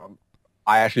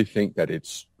 I actually think that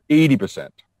it's 80%.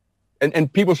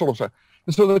 And people sort of say,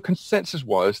 and so the consensus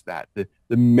was that the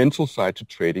mental side to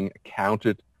trading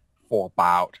accounted for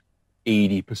about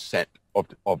 80% of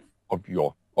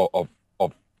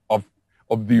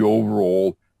the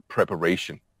overall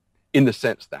preparation, in the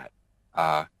sense that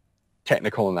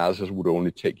technical analysis would only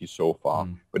take you so far,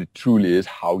 but it truly is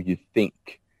how you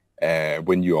think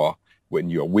when you're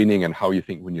winning and how you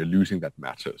think when you're losing that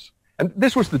matters. And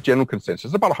this was the general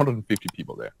consensus. About 150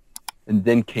 people there, and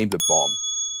then came the bomb.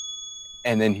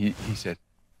 And then he said,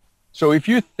 so if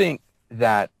you think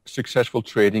that successful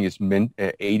trading is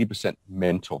 80%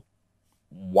 mental,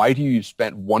 why do you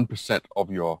spend 1%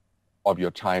 of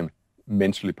your time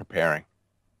mentally preparing?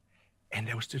 And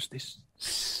there was just this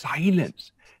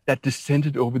silence that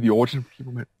descended over the audience.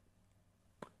 People went,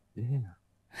 yeah,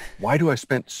 why do I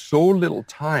spend so little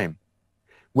time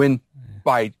when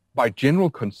by general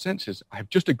consensus, I've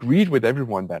just agreed with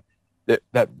everyone that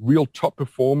real top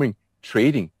performing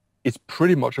trading is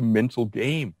pretty much a mental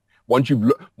game. Once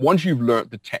you've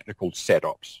learned the technical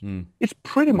setups, it's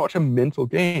pretty much a mental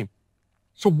game.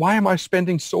 So why am I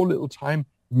spending so little time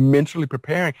mentally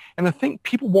preparing? And I think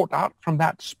people walked out from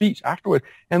that speech afterward,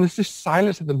 and there's this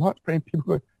silence at the lunch break, and people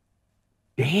going,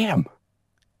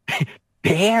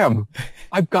 damn,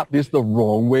 I've got this the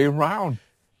wrong way around.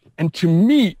 And to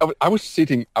me, I was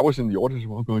in the audience as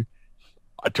well going,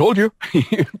 I told you.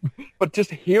 But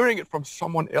just hearing it from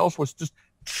someone else was just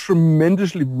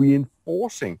tremendously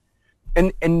reinforcing.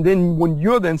 And then when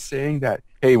you're then saying that,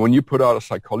 hey, when you put out a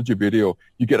psychology video,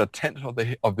 you get a tenth of the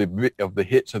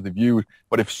hits of the views.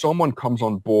 But if someone comes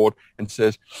on board and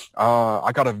says,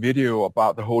 I got a video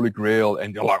about the Holy Grail,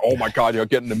 and you're like, oh my God, you're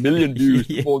getting 1 million views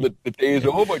before the day is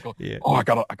over. Yeah. Oh, I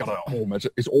got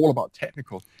it's all about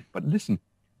technical. But listen,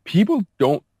 people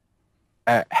don't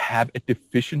have a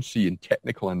deficiency in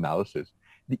technical analysis.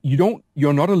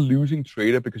 You're not a losing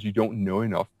trader because you don't know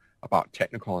enough about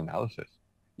technical analysis.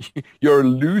 You're a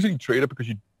losing trader because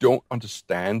you don't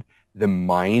understand the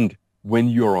mind when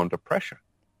you're under pressure.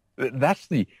 That's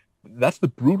the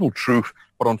brutal truth.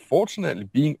 But unfortunately,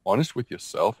 being honest with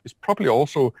yourself is probably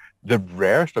also the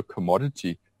rarest of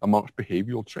commodity amongst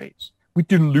behavioral traits. We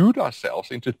delude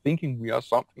ourselves into thinking we are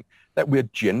something that we're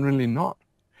generally not.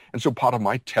 And so part of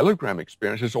my Telegram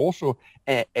experience is also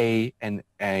an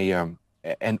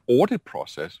audit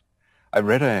process. I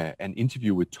read an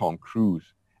interview with Tom Cruise.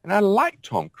 And I like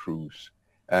Tom Cruise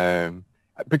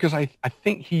because I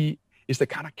think he is the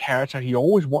kind of character, he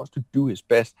always wants to do his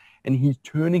best, and he's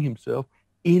turning himself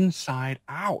inside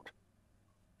out.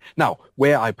 Now,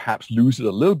 where I perhaps lose it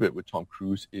a little bit with Tom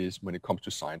Cruise is when it comes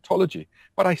to Scientology.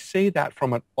 But I say that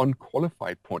from an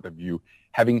unqualified point of view,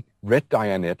 having read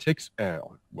Dianetics,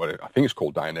 well, I think it's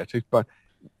called Dianetics, but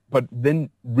then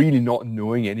really not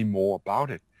knowing any more about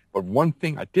it. But one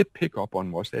thing I did pick up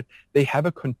on was that they have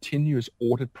a continuous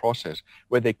audit process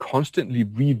where they constantly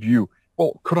review,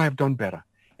 well, could I have done better?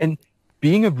 And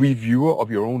being a reviewer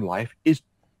of your own life is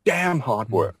damn hard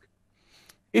work.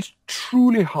 It's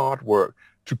truly hard work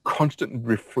to constantly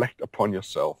reflect upon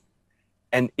yourself.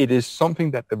 And it is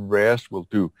something that the rarest will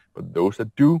do. But those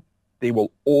that do, they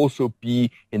will also be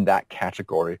in that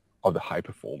category of the high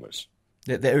performers.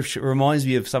 That reminds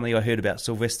me of something I heard about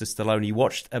Sylvester Stallone. He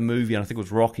watched a movie, and I think it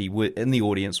was Rocky, in the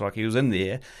audience. Like, he was in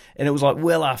there, and it was like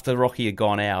well after Rocky had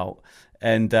gone out,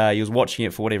 and he was watching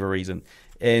it for whatever reason.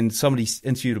 And somebody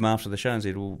interviewed him after the show and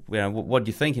said, well, what do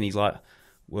you think? And he's like,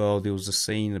 well, there was a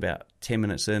scene about 10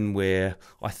 minutes in where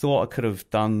I thought I could have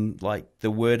done like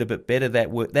the word a bit better,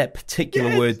 that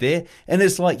particular word there. And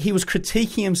it's like he was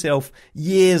critiquing himself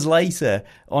years later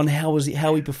on how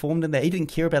he performed in that. He didn't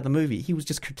care about the movie. He was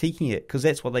just critiquing it because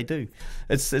that's what they do.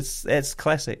 It's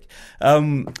classic.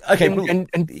 Okay.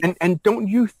 And don't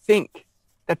you think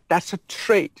that that's a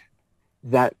trait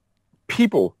that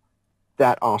people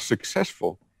that are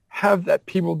successful have, that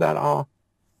people that are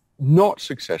not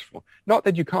successful? Not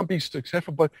that you can't be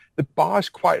successful, but the bar is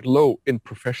quite low in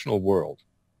professional world.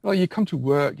 Well, you come to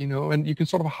work, and you can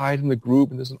sort of hide in the group,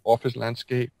 and there's an office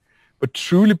landscape. But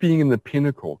truly being in the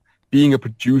pinnacle, being a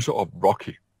producer of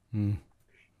Rocky,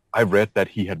 I read that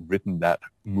he had written that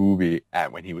movie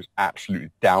when he was absolutely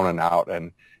down and out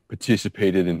and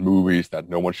participated in movies that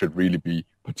no one should really be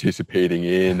participating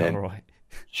in, and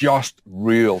just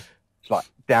real, like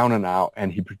down and out,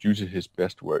 and he produces his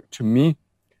best work. To me,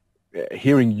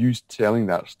 hearing you telling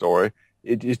that story,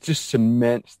 it just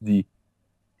cements the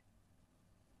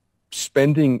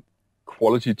spending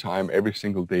quality time every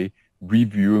single day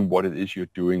reviewing what it is you're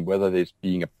doing, whether it's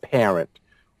being a parent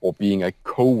or being a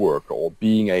coworker or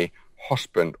being a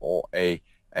husband or a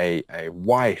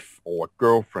wife or a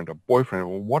girlfriend or boyfriend,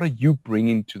 or what are you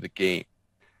bringing to the game?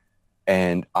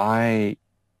 And I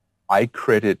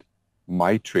credit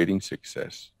my trading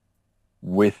success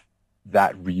with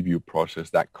that review process,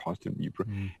 that constant review.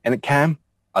 And Cam,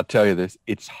 I'll tell you this,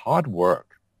 it's hard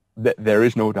work. There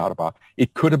is no doubt about it.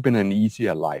 It could have been an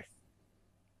easier life.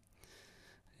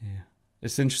 Yeah,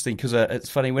 it's interesting because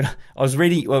it's funny when I was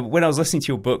listening to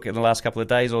your book in the last couple of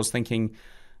days, I was thinking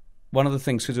one of the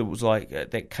things, because it was like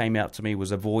that came out to me,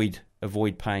 was avoid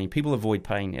pain. People avoid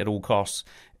pain at all costs.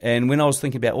 And when I was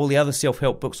thinking about all the other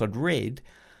self-help books I'd read,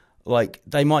 like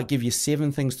they might give you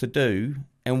 7 things to do,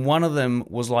 and one of them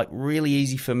was like really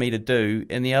easy for me to do,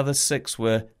 and the other 6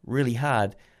 were really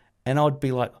hard. And I'd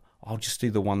be like, I'll just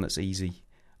do the one that's easy.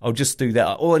 I'll just do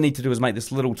that. All I need to do is make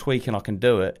this little tweak and I can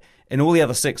do it. And all the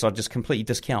other 6 I'd just completely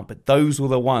discount. But those were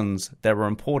the ones that were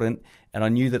important, and I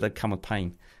knew that they'd come with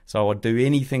pain. So I'd do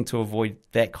anything to avoid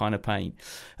that kind of pain.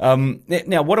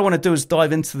 Now, what I want to do is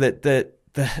dive into the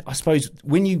I suppose,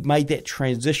 when you made that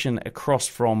transition across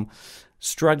from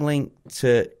struggling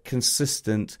to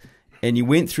consistent and you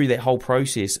went through that whole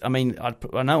process. I mean, I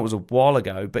know it was a while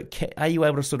ago, but are you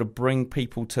able to sort of bring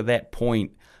people to that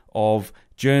point of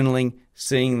journaling,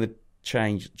 seeing the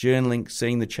change,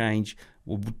 checking the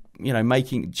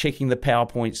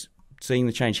PowerPoints, seeing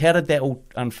the change? How did that all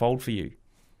unfold for you?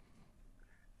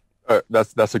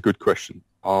 That's a good question.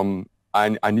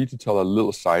 I need to tell a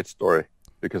little side story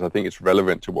because I think it's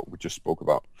relevant to what we just spoke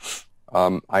about.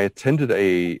 I attended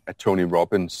a Tony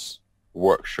Robbins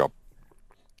workshop,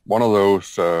 one of those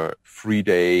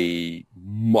 3-day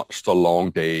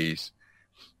monster-long days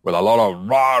with a lot of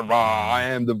rah, I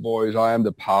am the voice, I am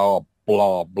the power,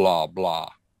 blah, blah, blah.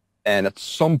 And at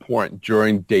some point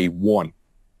during day 1,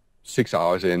 6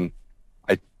 hours in,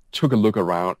 I took a look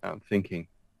around and I'm thinking,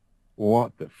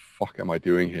 what the fuck am I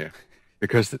doing here?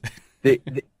 Because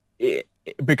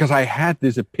because I had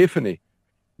this epiphany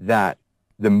that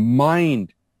the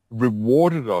mind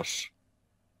rewarded us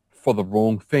for the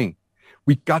wrong thing.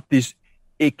 We got this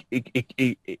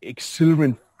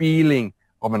exhilarant feeling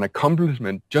of an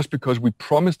accomplishment just because we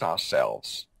promised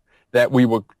ourselves that we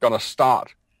were going to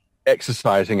start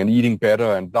exercising and eating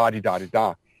better and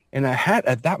da-di-da-di-da. And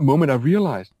at that moment, I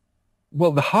realized,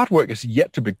 well, the hard work is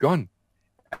yet to begun.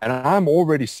 And I'm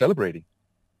already celebrating.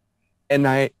 And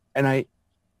I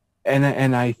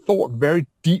thought very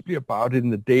deeply about it in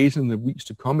the days and the weeks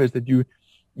to come, is that you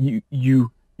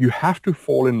have to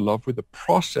fall in love with the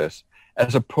process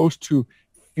as opposed to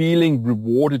feeling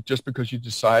rewarded just because you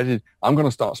decided I'm going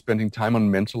to start spending time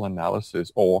on mental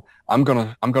analysis, or I'm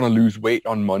going to lose weight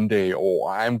on Monday, or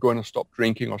I'm going to stop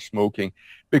drinking or smoking,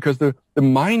 because the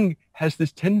mind has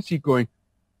this tendency going,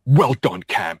 well done,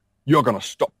 Cam. You're going to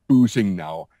stop boozing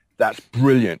now. That's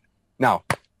brilliant. Now,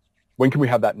 when can we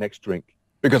have that next drink?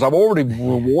 Because I've already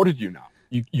rewarded you now.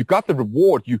 You got the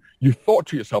reward. You thought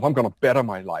to yourself, I'm going to better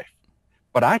my life.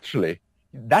 But actually,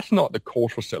 that's not the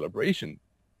cause for celebration.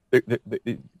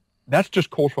 That's just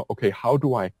cause for, okay, how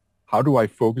do I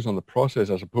focus on the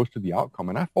process as opposed to the outcome?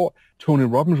 And I thought Tony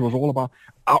Robbins was all about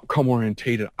outcome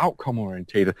orientated.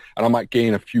 And I might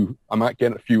gain a few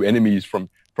enemies from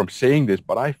saying this,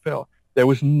 but I felt there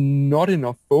was not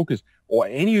enough focus or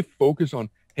any focus on,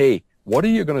 hey, what are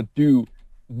you going to do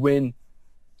when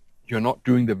you're not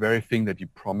doing the very thing that you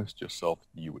promised yourself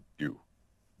you would do?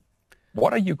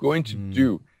 What are you going to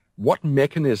do? What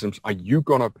mechanisms are you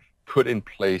going to put in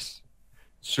place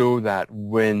so that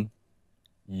when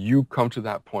you come to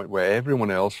that point where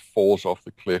everyone else falls off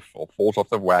the cliff or falls off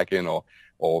the wagon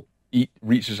or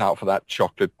reaches out for that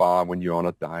chocolate bar when you're on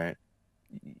a diet,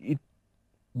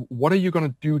 what are you going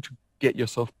to do to get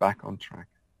yourself back on track?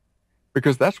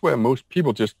 Because that's where most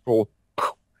people just fall.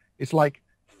 It's like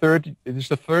it's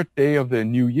the third day of the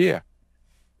new year.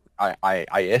 I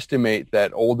estimate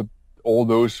that all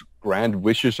those grand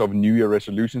wishes of New Year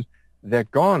resolutions, they're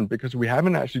gone because we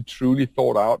haven't actually truly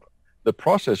thought out the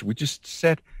process. We just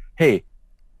said, hey,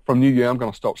 from New Year, I'm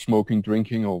going to stop smoking,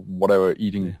 drinking, or whatever,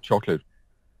 eating chocolate.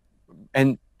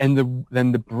 And then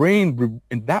the brain,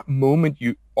 in that moment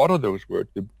you utter those words,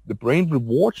 the brain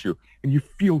rewards you and you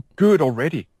feel good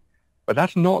already. But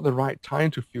that's not the right time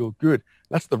to feel good.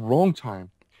 That's the wrong time.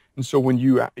 And so when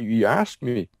you asked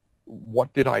me,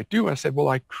 what did I do? I said, well,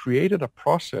 I created a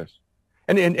process.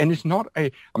 And it's not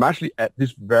I'm actually at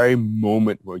this very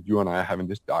moment where you and I are having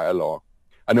this dialogue.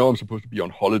 I know I'm supposed to be on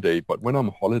holiday, but when I'm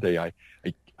on holiday, I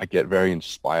get very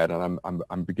inspired, and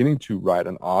I'm beginning to write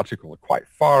an article quite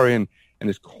far in, and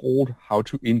it's called How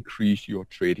to Increase Your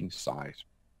Trading Size.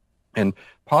 And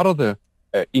part of the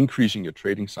increasing your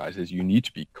trading size is you need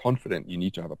to be confident. You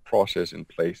need to have a process in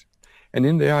place. And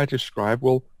in there I describe,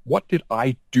 well, what did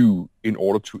I do in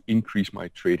order to increase my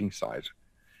trading size?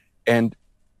 And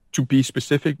to be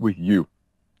specific with you,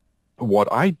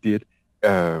 what I did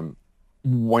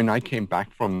when I came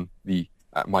back from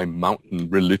my mountain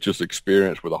religious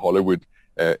experience with a Hollywood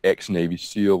ex-Navy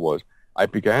SEAL was, I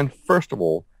began, first of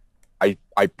all, I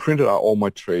printed out all my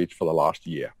trades for the last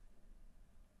year.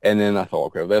 And then I thought,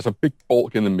 okay, well, there's a big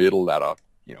bulk in the middle that are,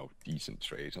 decent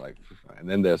trades. And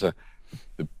then there's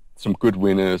some good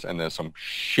winners and there's some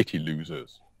shitty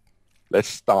losers. Let's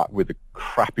start with the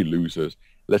crappy losers.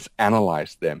 Let's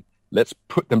analyze them. Let's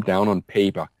put them down on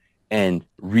paper and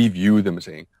review them,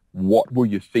 saying, what were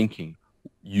you thinking?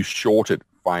 You shorted,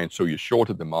 fine, so you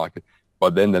shorted the market.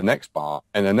 But then the next bar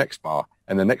and the next bar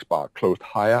and the next bar closed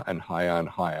higher and higher and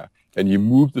higher. And you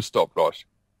moved the stop loss.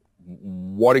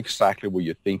 What exactly were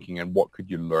you thinking and what could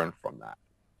you learn from that?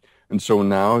 And so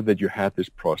now that you had this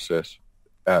process,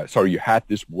 you had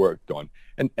this work done.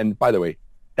 And by the way,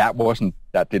 that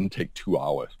didn't take 2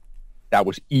 hours. That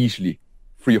was easily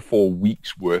 3 or 4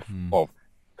 weeks worth of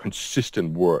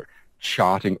consistent work,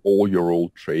 charting all your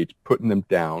old trades, putting them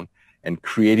down, and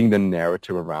creating the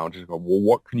narrative around it. Well,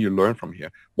 what can you learn from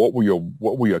here? What were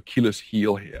your Achilles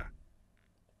heel here?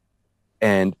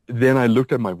 And then I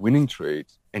looked at my winning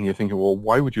trades, and you're thinking, well,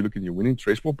 why would you look at your winning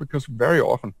trades? Well, because very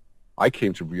often I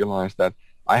came to realize that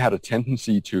I had a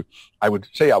tendency to, I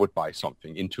would buy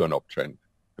something into an uptrend.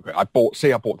 Okay, I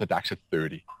bought the DAX at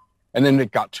 30, and then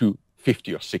it got to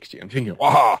 50 or 60. I'm thinking,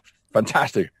 wow,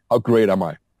 fantastic. How great am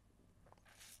I?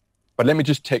 But let me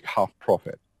just take half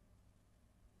profit.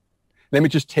 Let me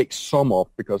just take some off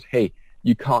because, hey,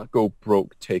 you can't go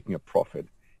broke taking a profit.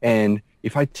 And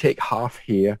if I take half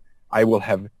here, I will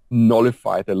have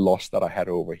nullified the loss that I had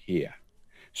over here.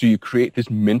 So you create this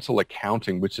mental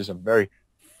accounting, which is a very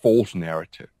false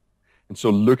narrative. And so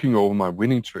looking over my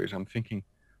winning trades, I'm thinking,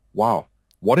 wow,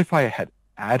 what if I had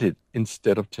added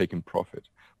instead of taking profit?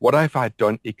 What if I had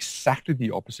done exactly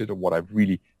the opposite of what I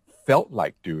really felt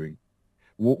like doing?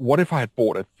 What if I had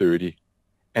bought at 30,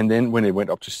 and then when it went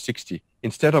up to 60,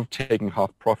 instead of taking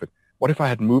half profit, what if I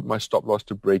had moved my stop loss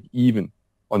to break even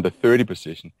on the 30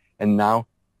 position and now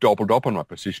doubled up on my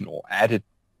position or added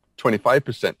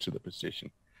 25% to the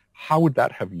position? How would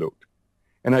that have looked?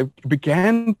 And I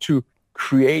began to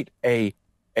create a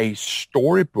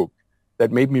storybook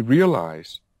that made me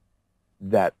realize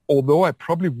that although I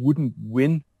probably wouldn't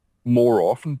win more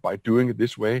often by doing it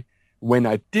this way, when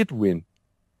I did win,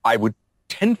 I would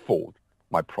tenfold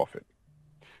my profit.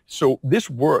 So this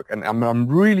work, and I'm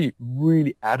really,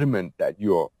 really adamant that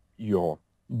your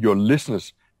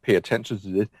listeners pay attention to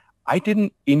this. I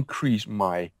didn't increase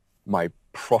my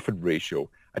profit ratio.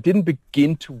 I didn't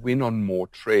begin to win on more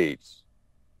trades.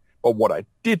 But what I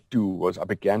did do was I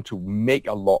began to make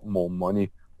a lot more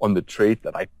money on the trades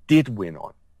that I did win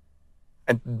on.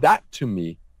 And that, to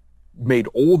me, made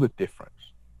all the difference.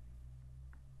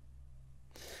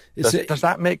 Does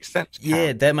that make sense, Cam?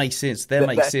 Yeah, that makes sense. That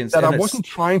makes sense. That I wasn't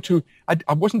trying to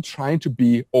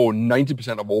be,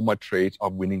 90% of all my trades are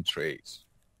winning trades.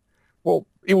 Well,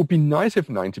 it would be nice if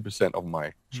 90% of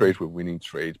my trades were winning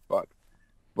trades,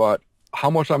 but how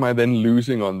much am I then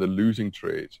losing on the losing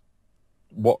trades?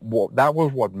 That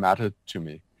was what mattered to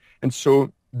me. And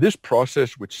so this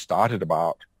process, which started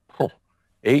about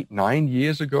 8-9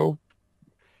 years ago,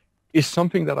 is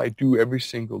something that I do every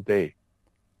single day.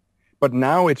 But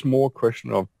now it's more a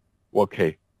question of,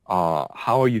 okay,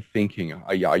 how are you thinking?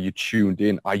 Are you tuned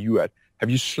in? Have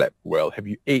you slept well? Have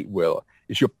you ate well?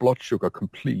 Is your blood sugar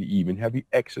completely even? Have you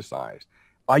exercised?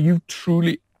 Are you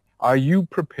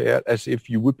prepared as if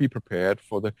you would be prepared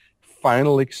for the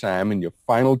final exam in your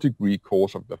final degree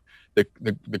course of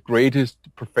the greatest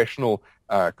professional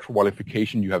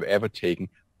qualification you have ever taken?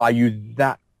 Are you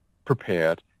that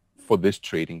prepared for this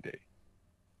trading day?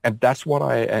 And that's what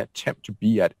I attempt to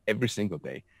be at every single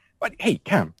day. But hey,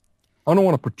 Cam, I don't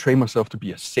want to portray myself to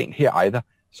be a saint here either.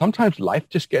 Sometimes life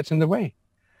just gets in the way.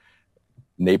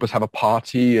 Neighbors have a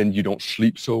party and you don't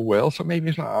sleep so well, so maybe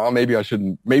it's like, maybe I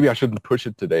shouldn't push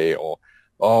it today, or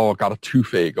got a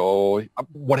toothache, or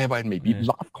whatever it may be.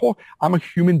 Yeah. Of course, I'm a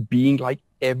human being like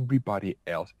everybody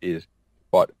else is.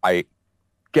 But I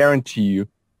guarantee you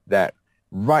that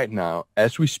right now,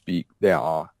 as we speak, there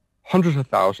are hundreds of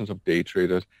thousands of day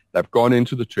traders that have gone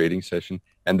into the trading session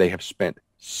and they have spent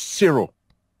zero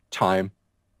time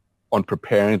on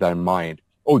preparing their mind.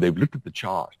 Oh, they've looked at the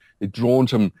charts.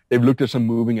 They've looked at some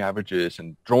moving averages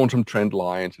and drawn some trend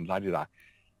lines and la-di-da.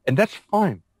 And that's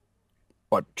fine.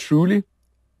 But truly,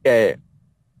 to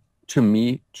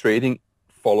me, trading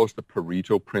follows the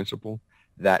Pareto principle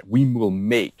that we will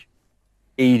make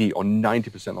 80 or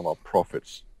 90% of our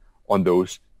profits on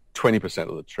those 20%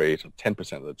 of the trades or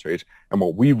 10% of the trades. And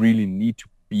what we really need to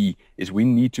be is we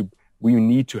need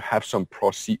to have some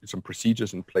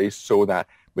procedures in place so that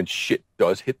when shit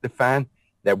does hit the fan,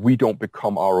 that we don't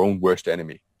become our own worst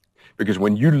enemy. Because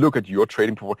when you look at your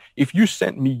trading performance, if you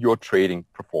sent me your trading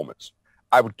performance,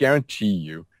 I would guarantee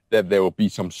you that there will be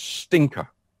some stinker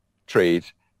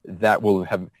trades that will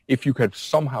have, if you could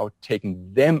somehow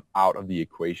taken them out of the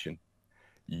equation,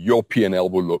 your P&L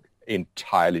will look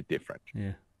entirely different.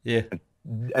 Yeah. Yeah.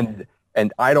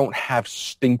 And I don't have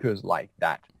stinkers like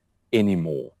that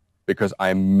anymore because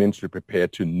I'm mentally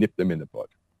prepared to nip them in the bud.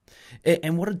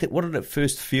 And what did it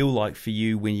first feel like for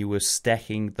you when you were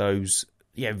stacking those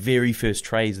very first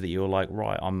trades that you were like,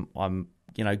 right, I'm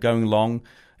going long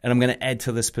and I'm going to add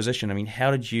to this position? I mean,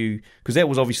 how did you, because that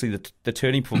was obviously the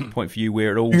turning point for you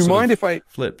where it all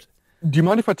flipped. Do you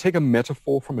mind if I take a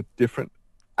metaphor from a different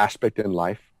aspect in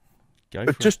life?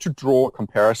 But just to draw a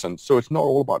comparison, so it's not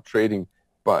all about trading,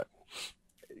 but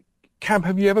Cam,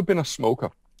 have you ever been a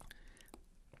smoker?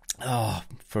 Oh,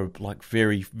 for like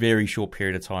very, very short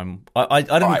period of time. I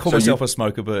didn't call myself a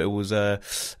smoker, but it was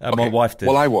my wife did.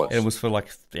 Well, I was. It was for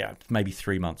like maybe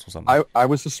 3 months or something. I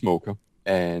was a smoker,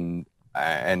 and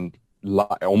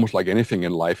almost like anything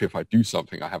in life, if I do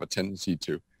something, I have a tendency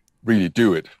to really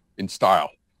do it in style.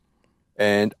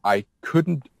 And I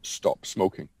couldn't stop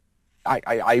smoking.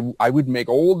 I would make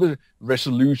all the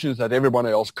resolutions that everyone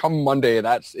else, come Monday,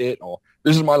 that's it, or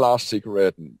this is my last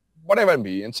cigarette, and whatever it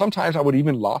be. And sometimes I would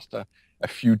even last a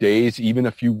few days, even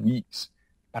a few weeks,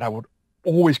 but I would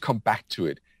always come back to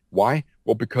it. Why?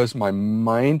 Well, because my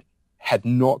mind had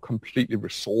not completely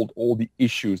resolved all the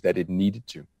issues that it needed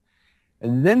to.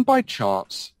 And then by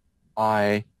chance,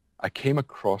 I came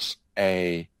across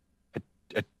a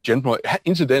gentleman.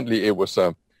 Incidentally, it was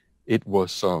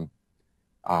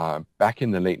back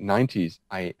in the late 90s.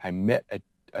 I met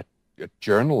a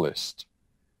journalist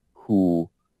who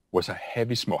was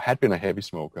had been a heavy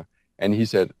smoker, and he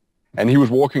said, and he was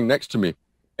walking next to me,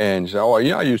 and he said, "Oh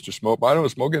yeah, I used to smoke, but I don't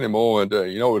smoke anymore, and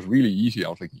it was really easy." I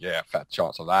was like, "Yeah, fat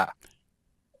chance of that."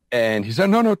 And he said,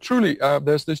 no, truly,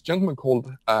 there's this gentleman called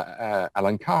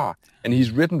Alan Carr, and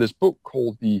he's written this book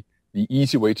called The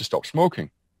Easy Way to Stop Smoking.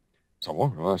 So,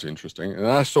 well, that's interesting. And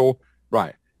I saw,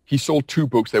 right, he sold 2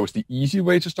 books. There was The Easy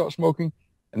Way to Stop Smoking,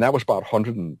 and that was about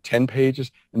 110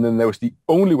 pages. And then there was The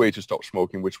Only Way to Stop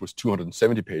Smoking, which was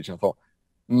 270 pages. And I thought,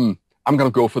 I'm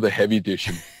going to go for the heavy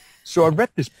edition. So I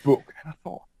read this book, and I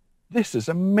thought, this is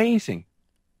amazing.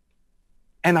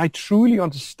 And I truly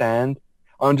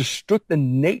understood the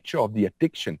nature of the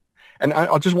addiction. And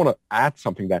I just want to add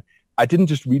something that I didn't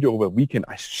just read it over a weekend.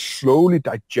 I slowly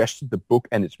digested the book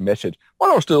and its message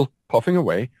while I was still puffing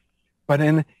away. But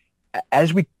then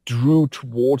as we drew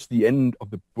towards the end of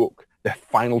the book, the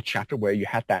final chapter where you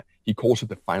had that, he calls it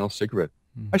the final cigarette.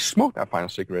 I smoked that final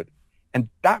cigarette. And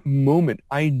that moment,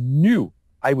 I knew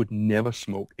I would never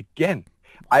smoke again.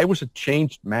 I was a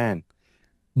changed man,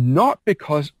 not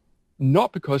because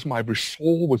my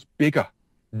resolve was bigger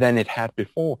than it had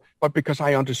before, but because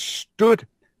I understood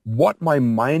what my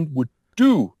mind would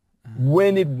do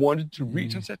when it wanted to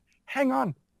reach. And said, hang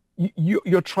on,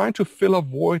 you're trying to fill a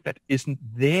void that isn't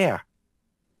there.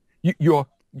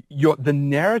 The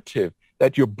narrative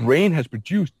that your brain has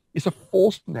produced is a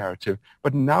false narrative,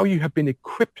 but now you have been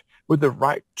equipped with the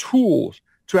right tools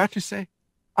to actually say,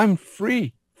 I'm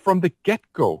free from the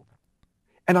get-go.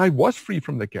 And I was free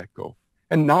from the get-go.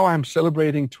 And now I'm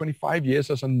celebrating 25 years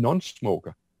as a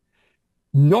non-smoker.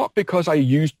 Not because I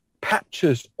used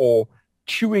patches or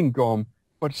chewing gum,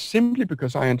 but simply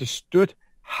because I understood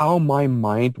how my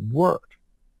mind worked.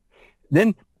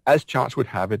 Then, as chance would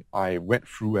have it, I went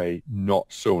through a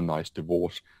not-so-nice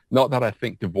divorce. Not that I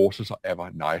think divorces are ever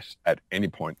nice at any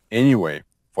point anyway,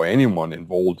 for anyone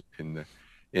involved in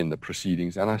the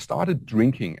proceedings. And I started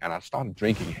drinking, and I started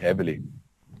drinking heavily.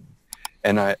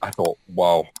 And I thought,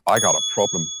 wow, I got a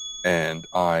problem. And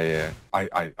I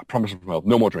promised myself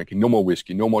no more drinking, no more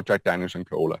whiskey, no more Jack Daniels and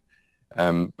cola.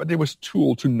 But it was a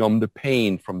tool to numb the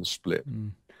pain from the split.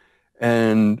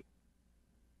 And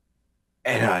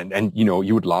you know,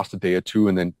 you would last a day or two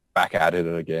and then back at it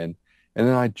again. And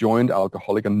then I joined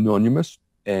Alcoholics Anonymous,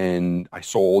 and I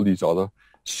saw all these other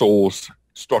souls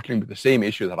struggling with the same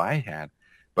issue that I had.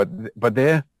 But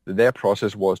their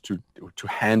process was to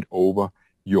hand over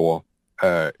your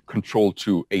control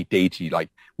to a deity. Like,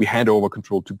 we hand over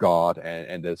control to God,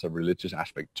 and there's a religious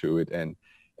aspect to it, and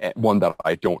one that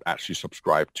I don't actually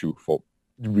subscribe to for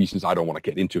reasons I don't want to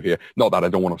get into here. Not that I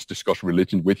don't want to discuss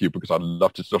religion with you, because I'd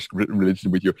love to discuss religion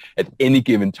with you at any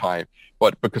given time,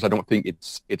 but because I don't think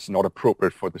it's not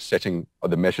appropriate for the setting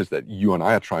of the message that you and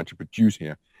I are trying to produce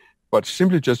here. But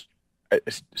simply just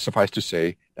suffice to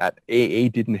say that AA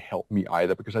didn't help me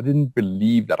either, because I didn't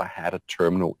believe that I had a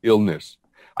terminal illness.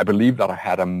 I believed that I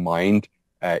had a mind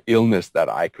illness that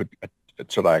I could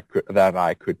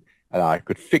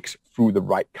fix through the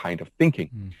right kind of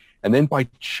thinking. And then by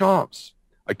chance,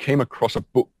 I came across a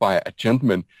book by a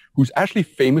gentleman who's actually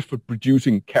famous for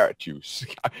producing carrot juice.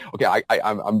 Okay,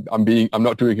 I'm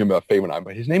not doing him a favor now,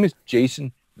 but his name is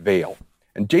Jason Vale,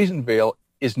 and Jason Vale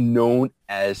is known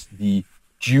as the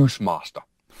juice master.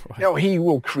 Right. You know, he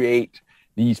will create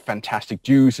these fantastic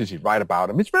juices. He'd write about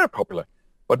them. It's very popular.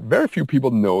 But very few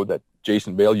people know that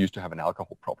Jason Vale used to have an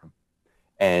alcohol problem.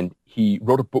 And he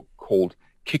wrote a book called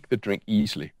Kick the Drink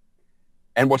Easily.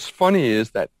 And what's funny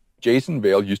is that Jason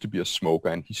Vale used to be a smoker,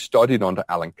 and he studied under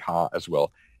Alan Carr as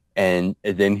well. And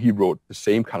then he wrote the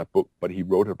same kind of book, but he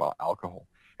wrote about alcohol.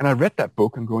 And I read that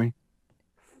book and going,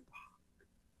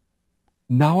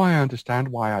 now I understand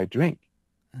why I drink.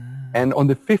 And on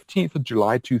the 15th of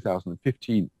July,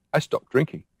 2015, I stopped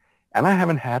drinking. And I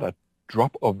haven't had a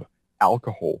drop of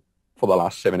alcohol for the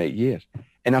last 7-8 years.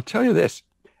 And I'll tell you this,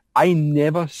 I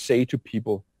never say to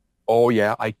people, oh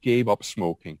yeah, I gave up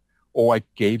smoking or I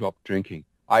gave up drinking.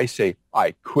 I say,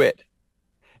 I quit.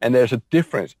 And there's a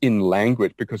difference in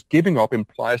language because giving up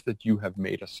implies that you have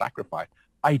made a sacrifice.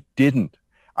 I didn't.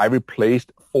 I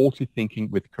replaced faulty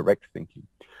thinking with correct thinking.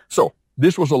 So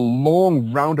this was a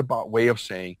long roundabout way of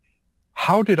saying,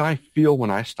 how did I feel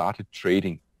when I started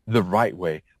trading the right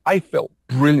way? I felt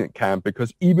brilliant, Cam,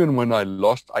 because even when I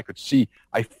lost, I could see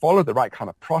I followed the right kind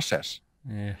of process.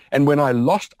 Yeah. And when I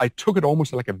lost, I took it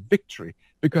almost like a victory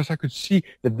because I could see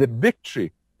that the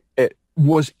victory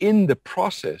was in the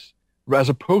process, as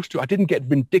opposed to I didn't get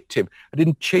vindictive. I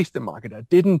didn't chase the market. I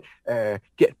didn't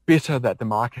get bitter that the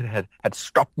market had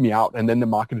stopped me out. And then the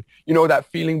market, you know, that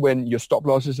feeling when your stop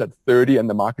loss is at 30 and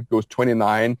the market goes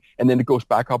 29 and then it goes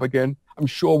back up again. I'm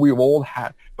sure we've all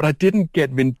had, but I didn't get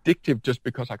vindictive just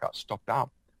because I got stopped out.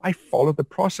 I followed the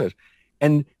process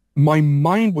and my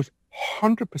mind was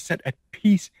 100% at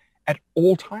peace at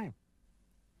all time.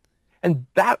 And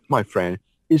that, my friend,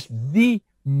 is the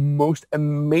most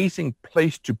amazing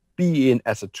place to be in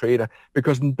as a trader,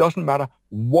 because it doesn't matter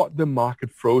what the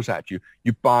market throws at you.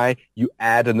 You buy, you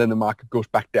add, and then the market goes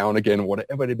back down again, or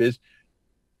whatever it is.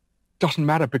 Doesn't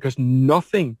matter, because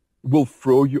nothing will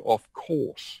throw you off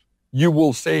course. You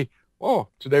will say, oh,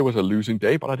 today was a losing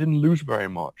day, but I didn't lose very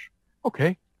much.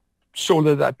 Okay, so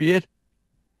let that be it.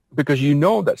 Because you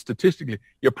know that statistically,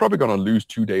 you're probably going to lose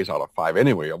 2 days out of 5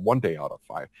 anyway, or 1 day out of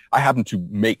 5. I happen to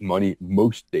make money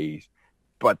most days,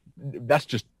 but that's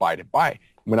just by the by.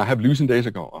 When I have losing days, I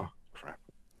go, oh, crap.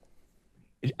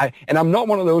 And I'm not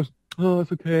one of those, oh,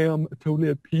 it's okay, I'm totally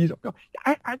at peace.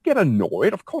 I get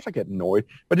annoyed. Of course I get annoyed.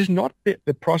 But it's not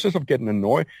the process of getting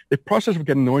annoyed. The process of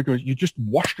getting annoyed goes, you just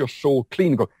wash your soul clean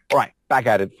and go, all right, back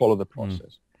at it, follow the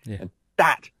process. Yeah. And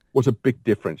that was a big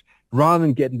difference. Rather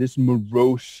than getting this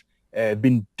morose,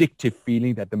 vindictive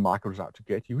feeling that the market was out to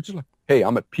get you, which is like, hey,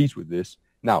 I'm at peace with this.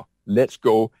 Now, let's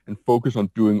go and focus on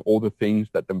doing all the things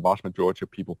that the vast majority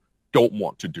of people don't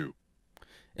want to do.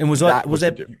 And was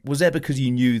that because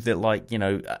you knew that, like, you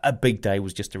know, a big day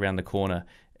was just around the corner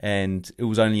and it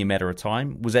was only a matter of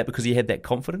time? Was that because you had that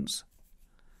confidence?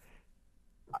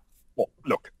 Well,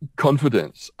 look,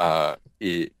 confidence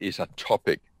is a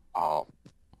topic.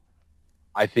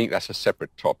 I think that's a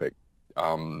separate topic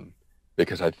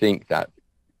because I think that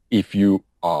if you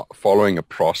are following a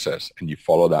process and you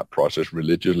follow that process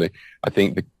religiously, I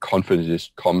think the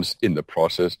confidence comes in the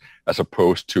process as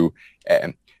opposed to,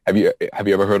 have you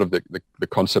ever heard of the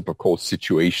concept of called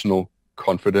situational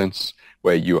confidence,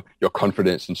 where you're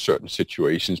confident in certain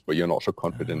situations, but you're not so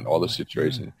confident in other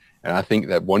situations. And I think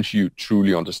that once you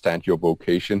truly understand your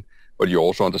vocation, but you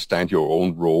also understand your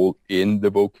own role in the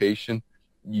vocation,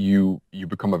 you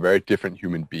become a very different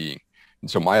human being. And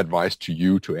so my advice to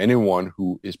you, to anyone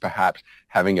who is perhaps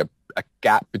having a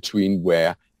gap between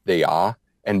where they are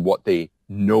and what they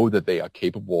know that they are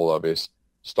capable of, is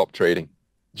stop trading.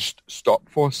 Just stop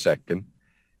for a second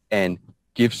and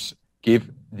give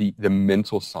the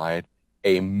mental side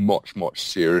a much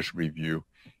serious review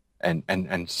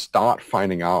and start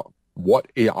finding out what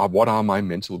are my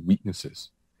mental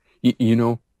weaknesses. You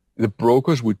know, the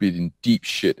brokers would be in deep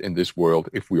shit in this world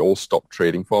if we all stopped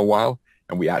trading for a while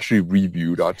and we actually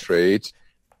reviewed our trades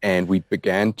and we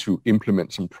began to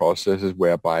implement some processes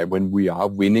whereby when we are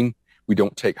winning, we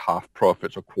don't take half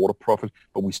profits or quarter profits,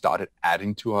 but we started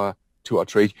adding to our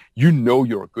trades. You know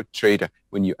you're a good trader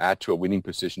when you add to a winning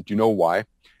position. Do you know why?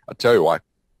 I'll tell you why.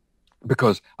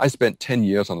 Because I spent 10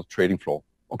 years on the trading floor.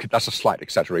 Okay, that's a slight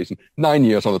exaggeration. 9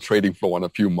 years on the trading floor in a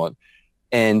few months.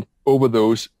 And over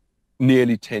those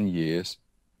nearly 10 years,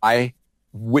 I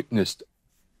witnessed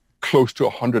close to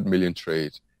 100 million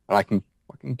trades. And I can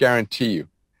guarantee you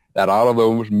that out of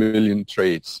those million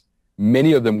trades,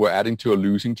 many of them were adding to a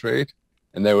losing trade.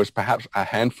 And there was perhaps a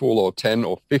handful or 10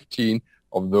 or 15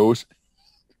 of those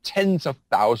tens of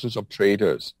thousands of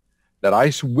traders that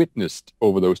I witnessed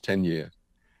over those 10 years.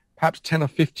 Perhaps 10 or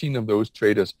 15 of those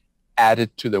traders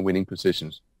added to their winning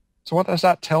positions. So what does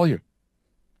that tell you?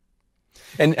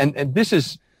 And this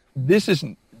is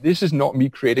not me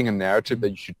creating a narrative that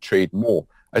you should trade more.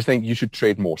 I think you should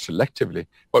trade more selectively.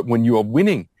 But when you are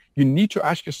winning, you need to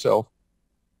ask yourself,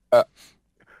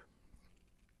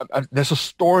 there's a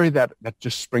story that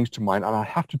just springs to mind, and I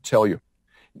have to tell you,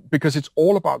 because it's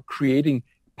all about creating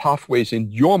pathways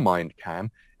in your mind,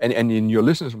 Cam, and in your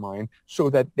listeners' mind, so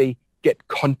that they get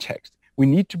context. We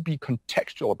need to be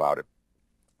contextual about it.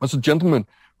 There's a gentleman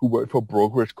who worked for a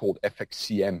brokerage called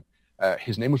FXCM.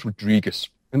 His name was Rodriguez.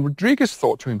 And Rodriguez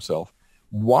thought to himself,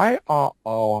 why are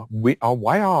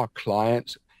our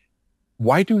clients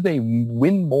why do they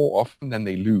win more often than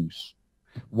they lose?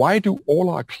 Why do all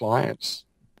our clients,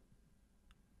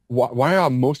 why are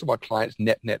most of our clients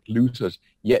net losers,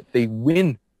 yet they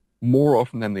win more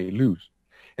often than they lose?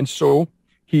 And so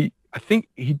I think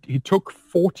he took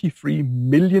 43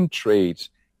 million trades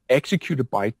executed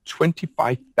by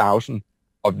 25,000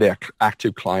 of their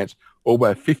active clients over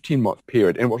a 15-month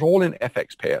period, and it was all in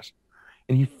FX pairs.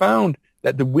 And he found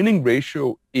that the winning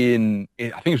ratio I think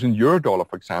it was in Eurodollar,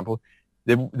 for example,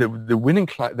 the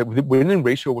winning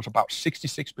ratio was about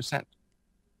 66%.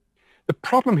 The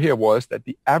problem here was that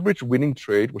the average winning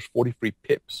trade was 43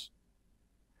 pips,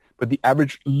 but the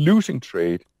average losing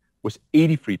trade was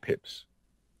 83 pips.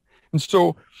 And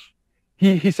so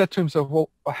he said to himself, well,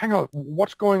 hang on,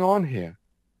 what's going on here?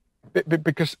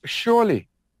 Because surely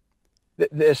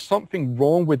there's something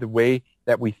wrong with the way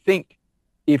that we think.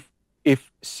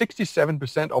 If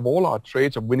 67% of all our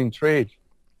trades are winning trades,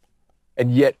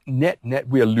 and yet net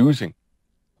we are losing,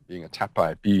 being attacked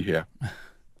by a bee here.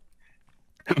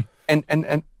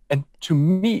 and to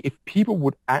me, if people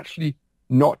would actually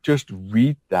not just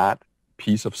read that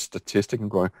piece of statistic and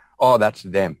going, oh, that's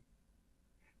them,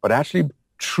 but actually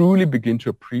truly begin to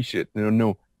appreciate,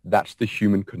 no, that's the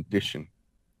human condition.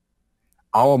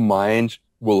 Our minds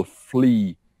will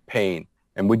flee pain.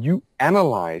 And when you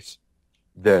analyze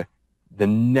the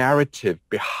narrative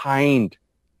behind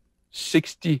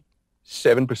 67%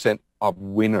 of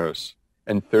winners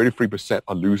and 33%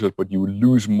 are losers, but you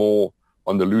lose more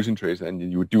on the losing trades than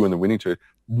you would do on the winning trade,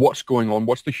 what's going on?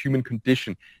 What's the human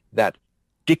condition that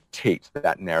dictates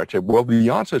that narrative? Well, the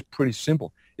answer is pretty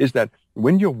simple, is that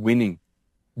when you're winning,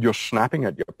 you're snapping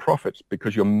at your profits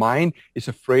because your mind is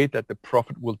afraid that the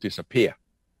profit will disappear.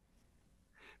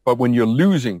 But when you're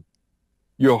losing,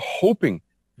 you're hoping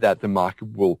that the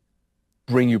market will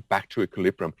bring you back to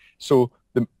equilibrium. So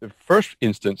the first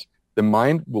instance, the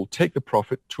mind will take the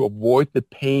profit to avoid the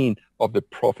pain of the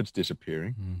profits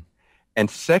disappearing. And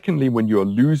secondly, when you're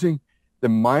losing, the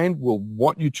mind will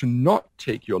want you to not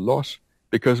take your loss,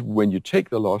 because when you take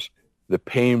the loss, the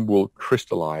pain will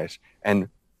crystallize. And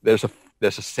there's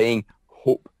a saying,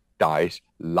 hope dies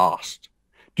last.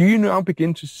 Do you now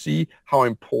begin to see how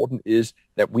important it is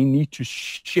that we need to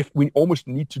shift? We almost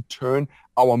need to turn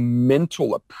our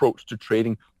mental approach to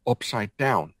trading upside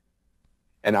down.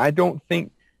 And I don't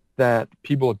think that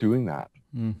people are doing that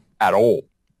at all.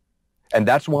 And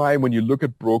that's why when you look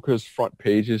at brokers' front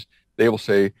pages, they will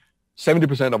say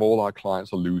 70% of all our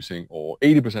clients are losing, or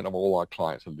 80% of all our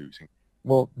clients are losing.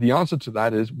 Well, the answer to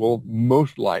that is, well,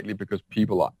 most likely because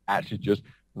people are actually just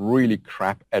really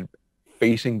crap at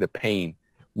facing the pain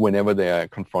whenever they are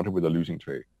confronted with a losing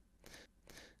trade.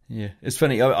 Yeah, it's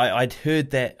funny. I'd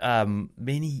heard that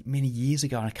many years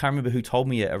ago, and I can't remember who told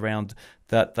me it, around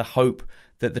the hope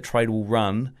that the trade will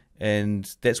run,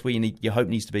 and that's where your hope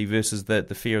needs to be versus the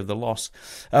fear of the loss.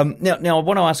 Now I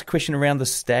want to ask a question around the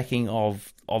stacking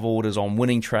of orders on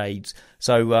winning trades.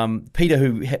 So Peter,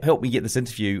 who helped me get this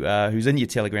interview, who's in your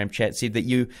Telegram chat, said that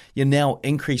you now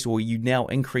increase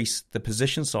the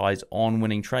position size on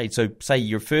winning trades. So say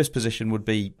your first position would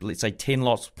be, let's say, 10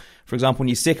 lots, for example, and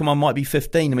your second one might be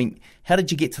 15. I mean, how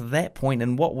did you get to that point,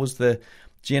 and what was the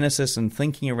genesis and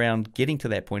thinking around getting to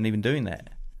that point and even doing that?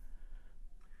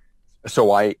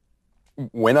 So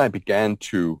when I began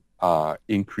to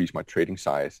increase my trading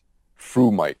size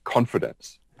through my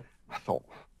confidence, I thought,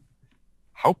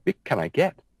 how big can I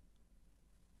get?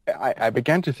 I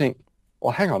began to think,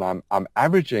 well, hang on, I'm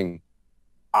averaging,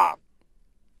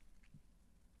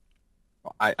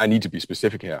 I need to be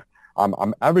specific here.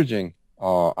 I'm averaging,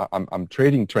 I'm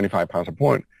trading 25 pounds a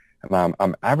point, and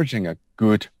I'm averaging a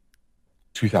good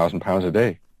 2,000 pounds a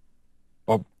day.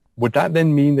 Well, would that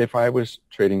then mean that if I was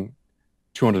trading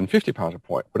 250 pounds a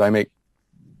point, would I make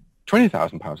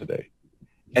 20,000 pounds a day?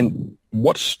 And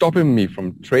what's stopping me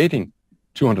from trading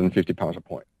 250 pounds a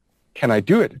point? Can I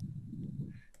do it?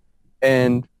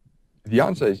 And the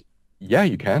answer is, yeah,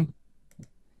 you can.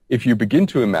 If you begin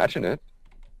to imagine it,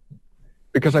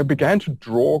 because I began to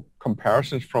draw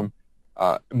comparisons from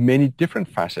many different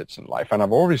facets in life. And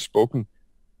I've already spoken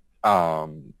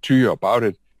to you about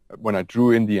it when I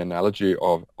drew in the analogy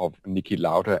of Niki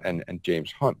Lauda and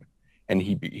James Hunt. And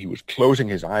he was closing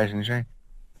his eyes and saying,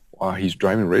 wow, he's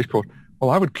driving a race course. Well,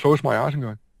 I would close my eyes and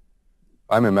go,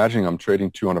 I'm imagining I'm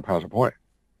trading 200 pounds a point.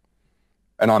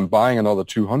 And I'm buying another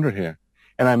 200 here.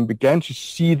 And I began to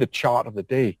see the chart of the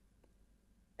day.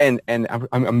 And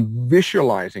I'm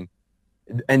visualizing.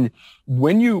 And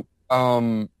when you,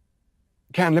 Can,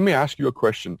 let me ask you a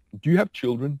question. Do you have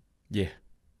children? Yeah.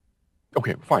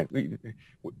 Okay, fine.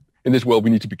 In this world, we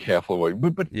need to be careful.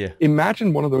 But yeah.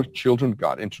 Imagine one of those children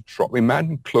got into trouble.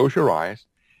 Imagine, close your eyes,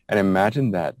 And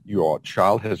imagine that your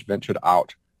child has ventured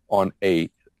out on a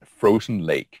frozen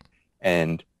lake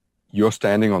and you're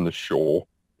standing on the shore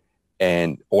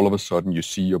and all of a sudden you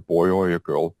see your boy or your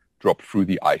girl drop through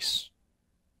the ice.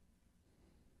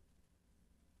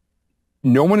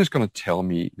 No one is going to tell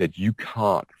me that you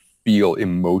can't feel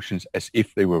emotions as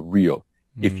if they were real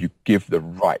if you give the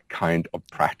right kind of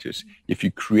practice, if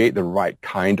you create the right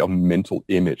kind of mental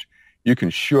image. You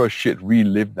can sure shit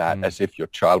relive that as if your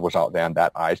child was out there on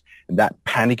that ice, and that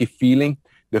panicky feeling,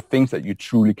 the things that you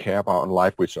truly care about in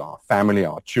life, which are family,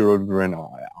 our children,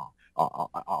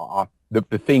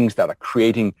 the things that are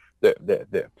creating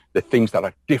the things that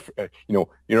are different. You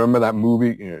remember that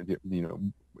movie,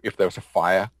 if there was a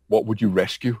fire, what would you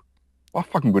rescue? Well,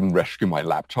 I fucking wouldn't rescue my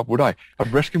laptop, would I?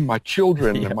 I'd rescue my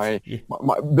children and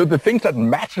the things that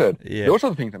mattered. Yeah. Those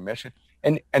are the things that mattered.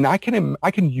 And I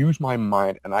can use my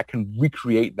mind and I can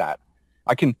recreate that.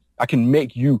 I can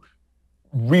make you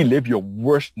relive your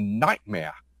worst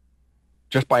nightmare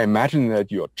just by imagining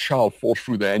that your child falls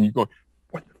through there and you go,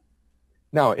 what?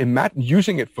 Now imagine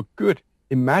using it for good.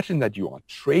 Imagine that you are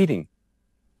trading,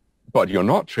 but you're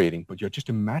not trading, but you're just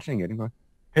imagining it and going,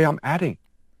 hey, I'm adding.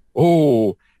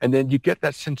 Oh, and then you get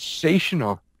that sensation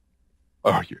of,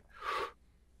 oh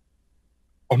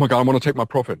my God, I want to take my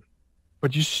profit.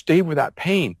 But you stay with that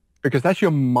pain because that's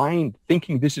your mind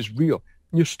thinking this is real.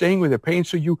 And you're staying with the pain,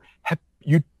 so you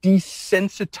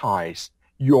desensitize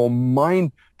your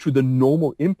mind to the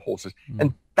normal impulses.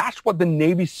 And that's what the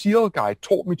Navy SEAL guy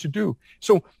taught me to do.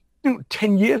 So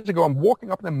 10 years ago, I'm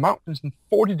walking up in the mountains in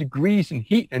 40 degrees in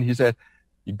heat, and he said,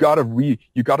 you gotta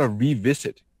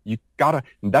revisit.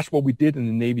 And that's what we did in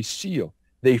the Navy SEAL.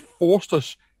 They forced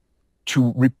us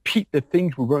to repeat the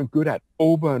things we weren't good at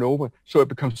over and over, so it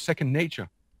becomes second nature.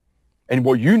 And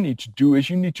what you need to do is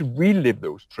you need to relive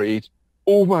those trades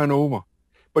over and over,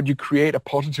 but you create a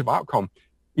positive outcome.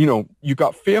 You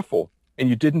got fearful and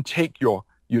you didn't take your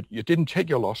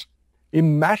loss.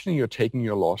 Imagine you're taking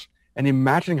your loss and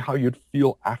imagining how you'd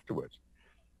feel afterwards.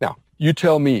 Now, you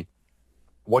tell me,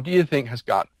 what do you think has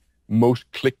got most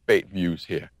clickbait views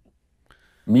here?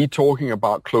 Me talking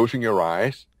about closing your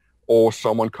eyes, or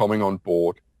someone coming on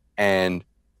board and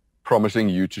promising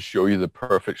you to show you the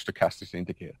perfect stochastic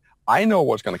indicator? I know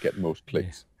what's going to get most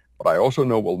clicks, but I also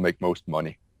know what will make most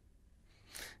money.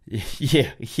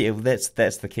 Yeah. Well,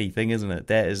 that's the key thing, isn't it?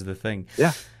 That is the thing.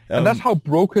 Yeah. And that's how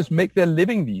brokers make their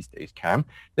living these days, Cam.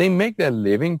 They make their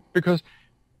living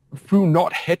through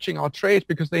not hedging our trades,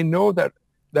 because they know that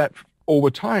over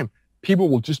time, people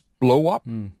will just blow up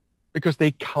because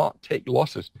they can't take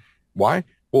losses. Why?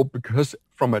 Well, because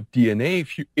from a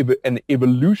DNA, an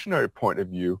evolutionary point of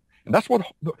view, and that's what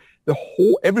the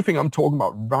whole, everything I'm talking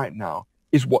about right now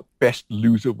is what best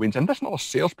loser wins. And that's not a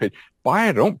sales pitch. Buy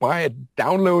it, don't buy it,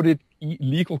 download it,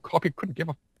 legal copy. Couldn't give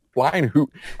a flying hoot.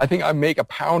 I think I make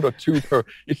 £1 or £2 per.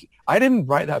 I didn't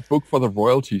write that book for the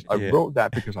royalties. I wrote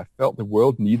that because I felt the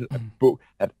world needed a book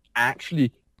that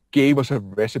actually gave us a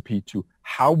recipe to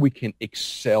how we can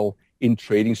excel in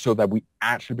trading so that we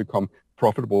actually become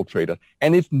profitable traders.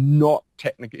 And it's not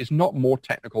technical. It's not more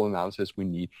technical analysis we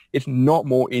need. It's not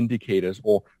more indicators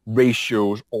or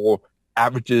ratios or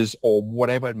averages or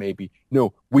whatever it may be.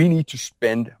 No, we need to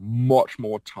spend much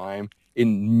more time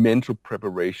in mental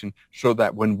preparation so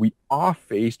that when we are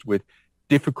faced with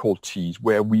difficulties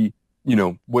where when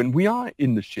we are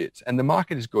in the shits and the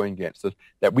market is going against us,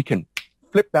 that we can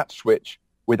flip that switch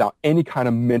without any kind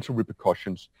of mental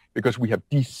repercussions, because we have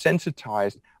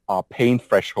desensitized our pain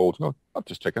thresholds. No, I'm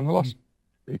just taking the loss.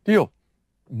 Big deal.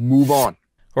 Move on.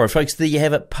 All right, folks, there you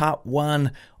have it. Part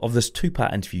 1 of this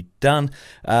 2-part interview done.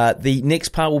 The next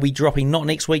part will be dropping not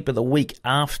next week, but the week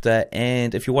after.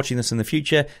 And if you're watching this in the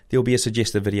future, there'll be a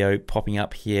suggested video popping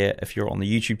up here if you're on the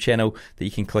YouTube channel that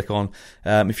you can click on.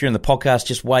 If you're in the podcast,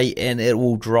 just wait and it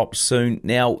will drop soon.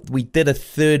 Now, we did a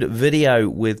third video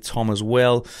with Tom as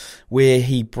well, where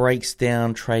he breaks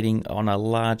down trading on a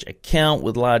large account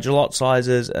with large lot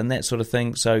sizes and that sort of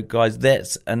thing. So, guys,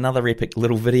 that's another epic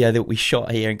little video that we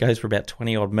shot here and goes for about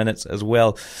 20 odd minutes as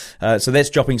well. So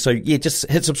that's dropping. So yeah, just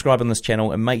hit subscribe on this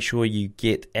channel and make sure you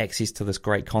get access to this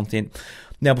great content.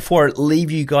 Now, before I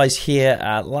leave you guys here,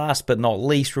 last but not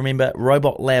least, remember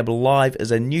Robot Lab Live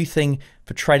is a new thing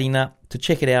for Trading Nut. To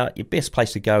check it out, your best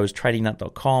place to go is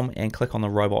tradingnut.com and click on the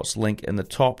robots link in the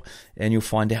top and you'll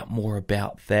find out more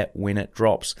about that when it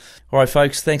drops. All right,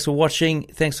 folks, thanks for watching.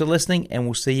 Thanks for listening, and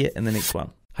we'll see you in the next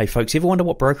one. Hey folks, you ever wonder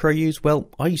what broker I use? Well,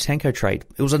 I use Hanko Trade.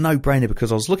 It was a no-brainer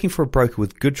because I was looking for a broker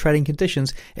with good trading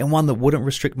conditions and one that wouldn't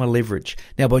restrict my leverage.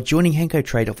 Now, by joining Hanko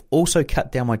Trade, I've also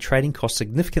cut down my trading costs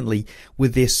significantly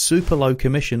with their super low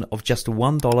commission of just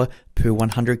 $1 per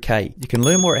 100K. You can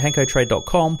learn more at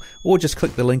hankotrade.com or just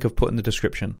click the link I've put in the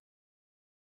description.